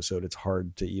this episode. It's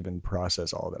hard to even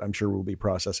process all of it. I'm sure we'll be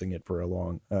processing it for a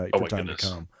long time to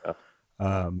come.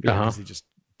 Because he just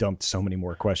dumped so many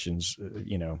more questions,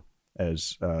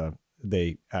 as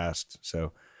they asked.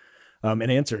 So and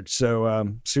answered.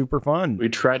 So super fun. We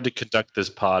tried to conduct this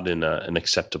pod in an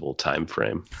acceptable time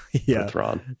frame. For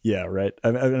Thrawn. Yeah, right.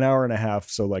 An hour and a half,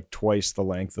 so like twice the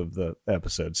length of the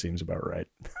episode seems about right.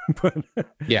 But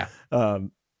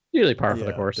usually par for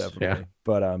the course. Definitely.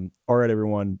 But all right,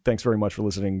 everyone. Thanks very much for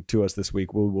listening to us this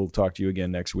week. We'll talk to you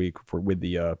again next week with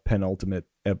the penultimate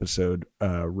episode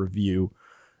review.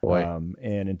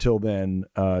 And until then,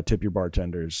 tip your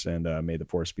bartenders and may the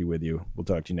Force be with you. We'll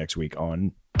talk to you next week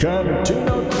on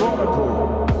Cantina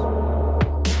Chronicles.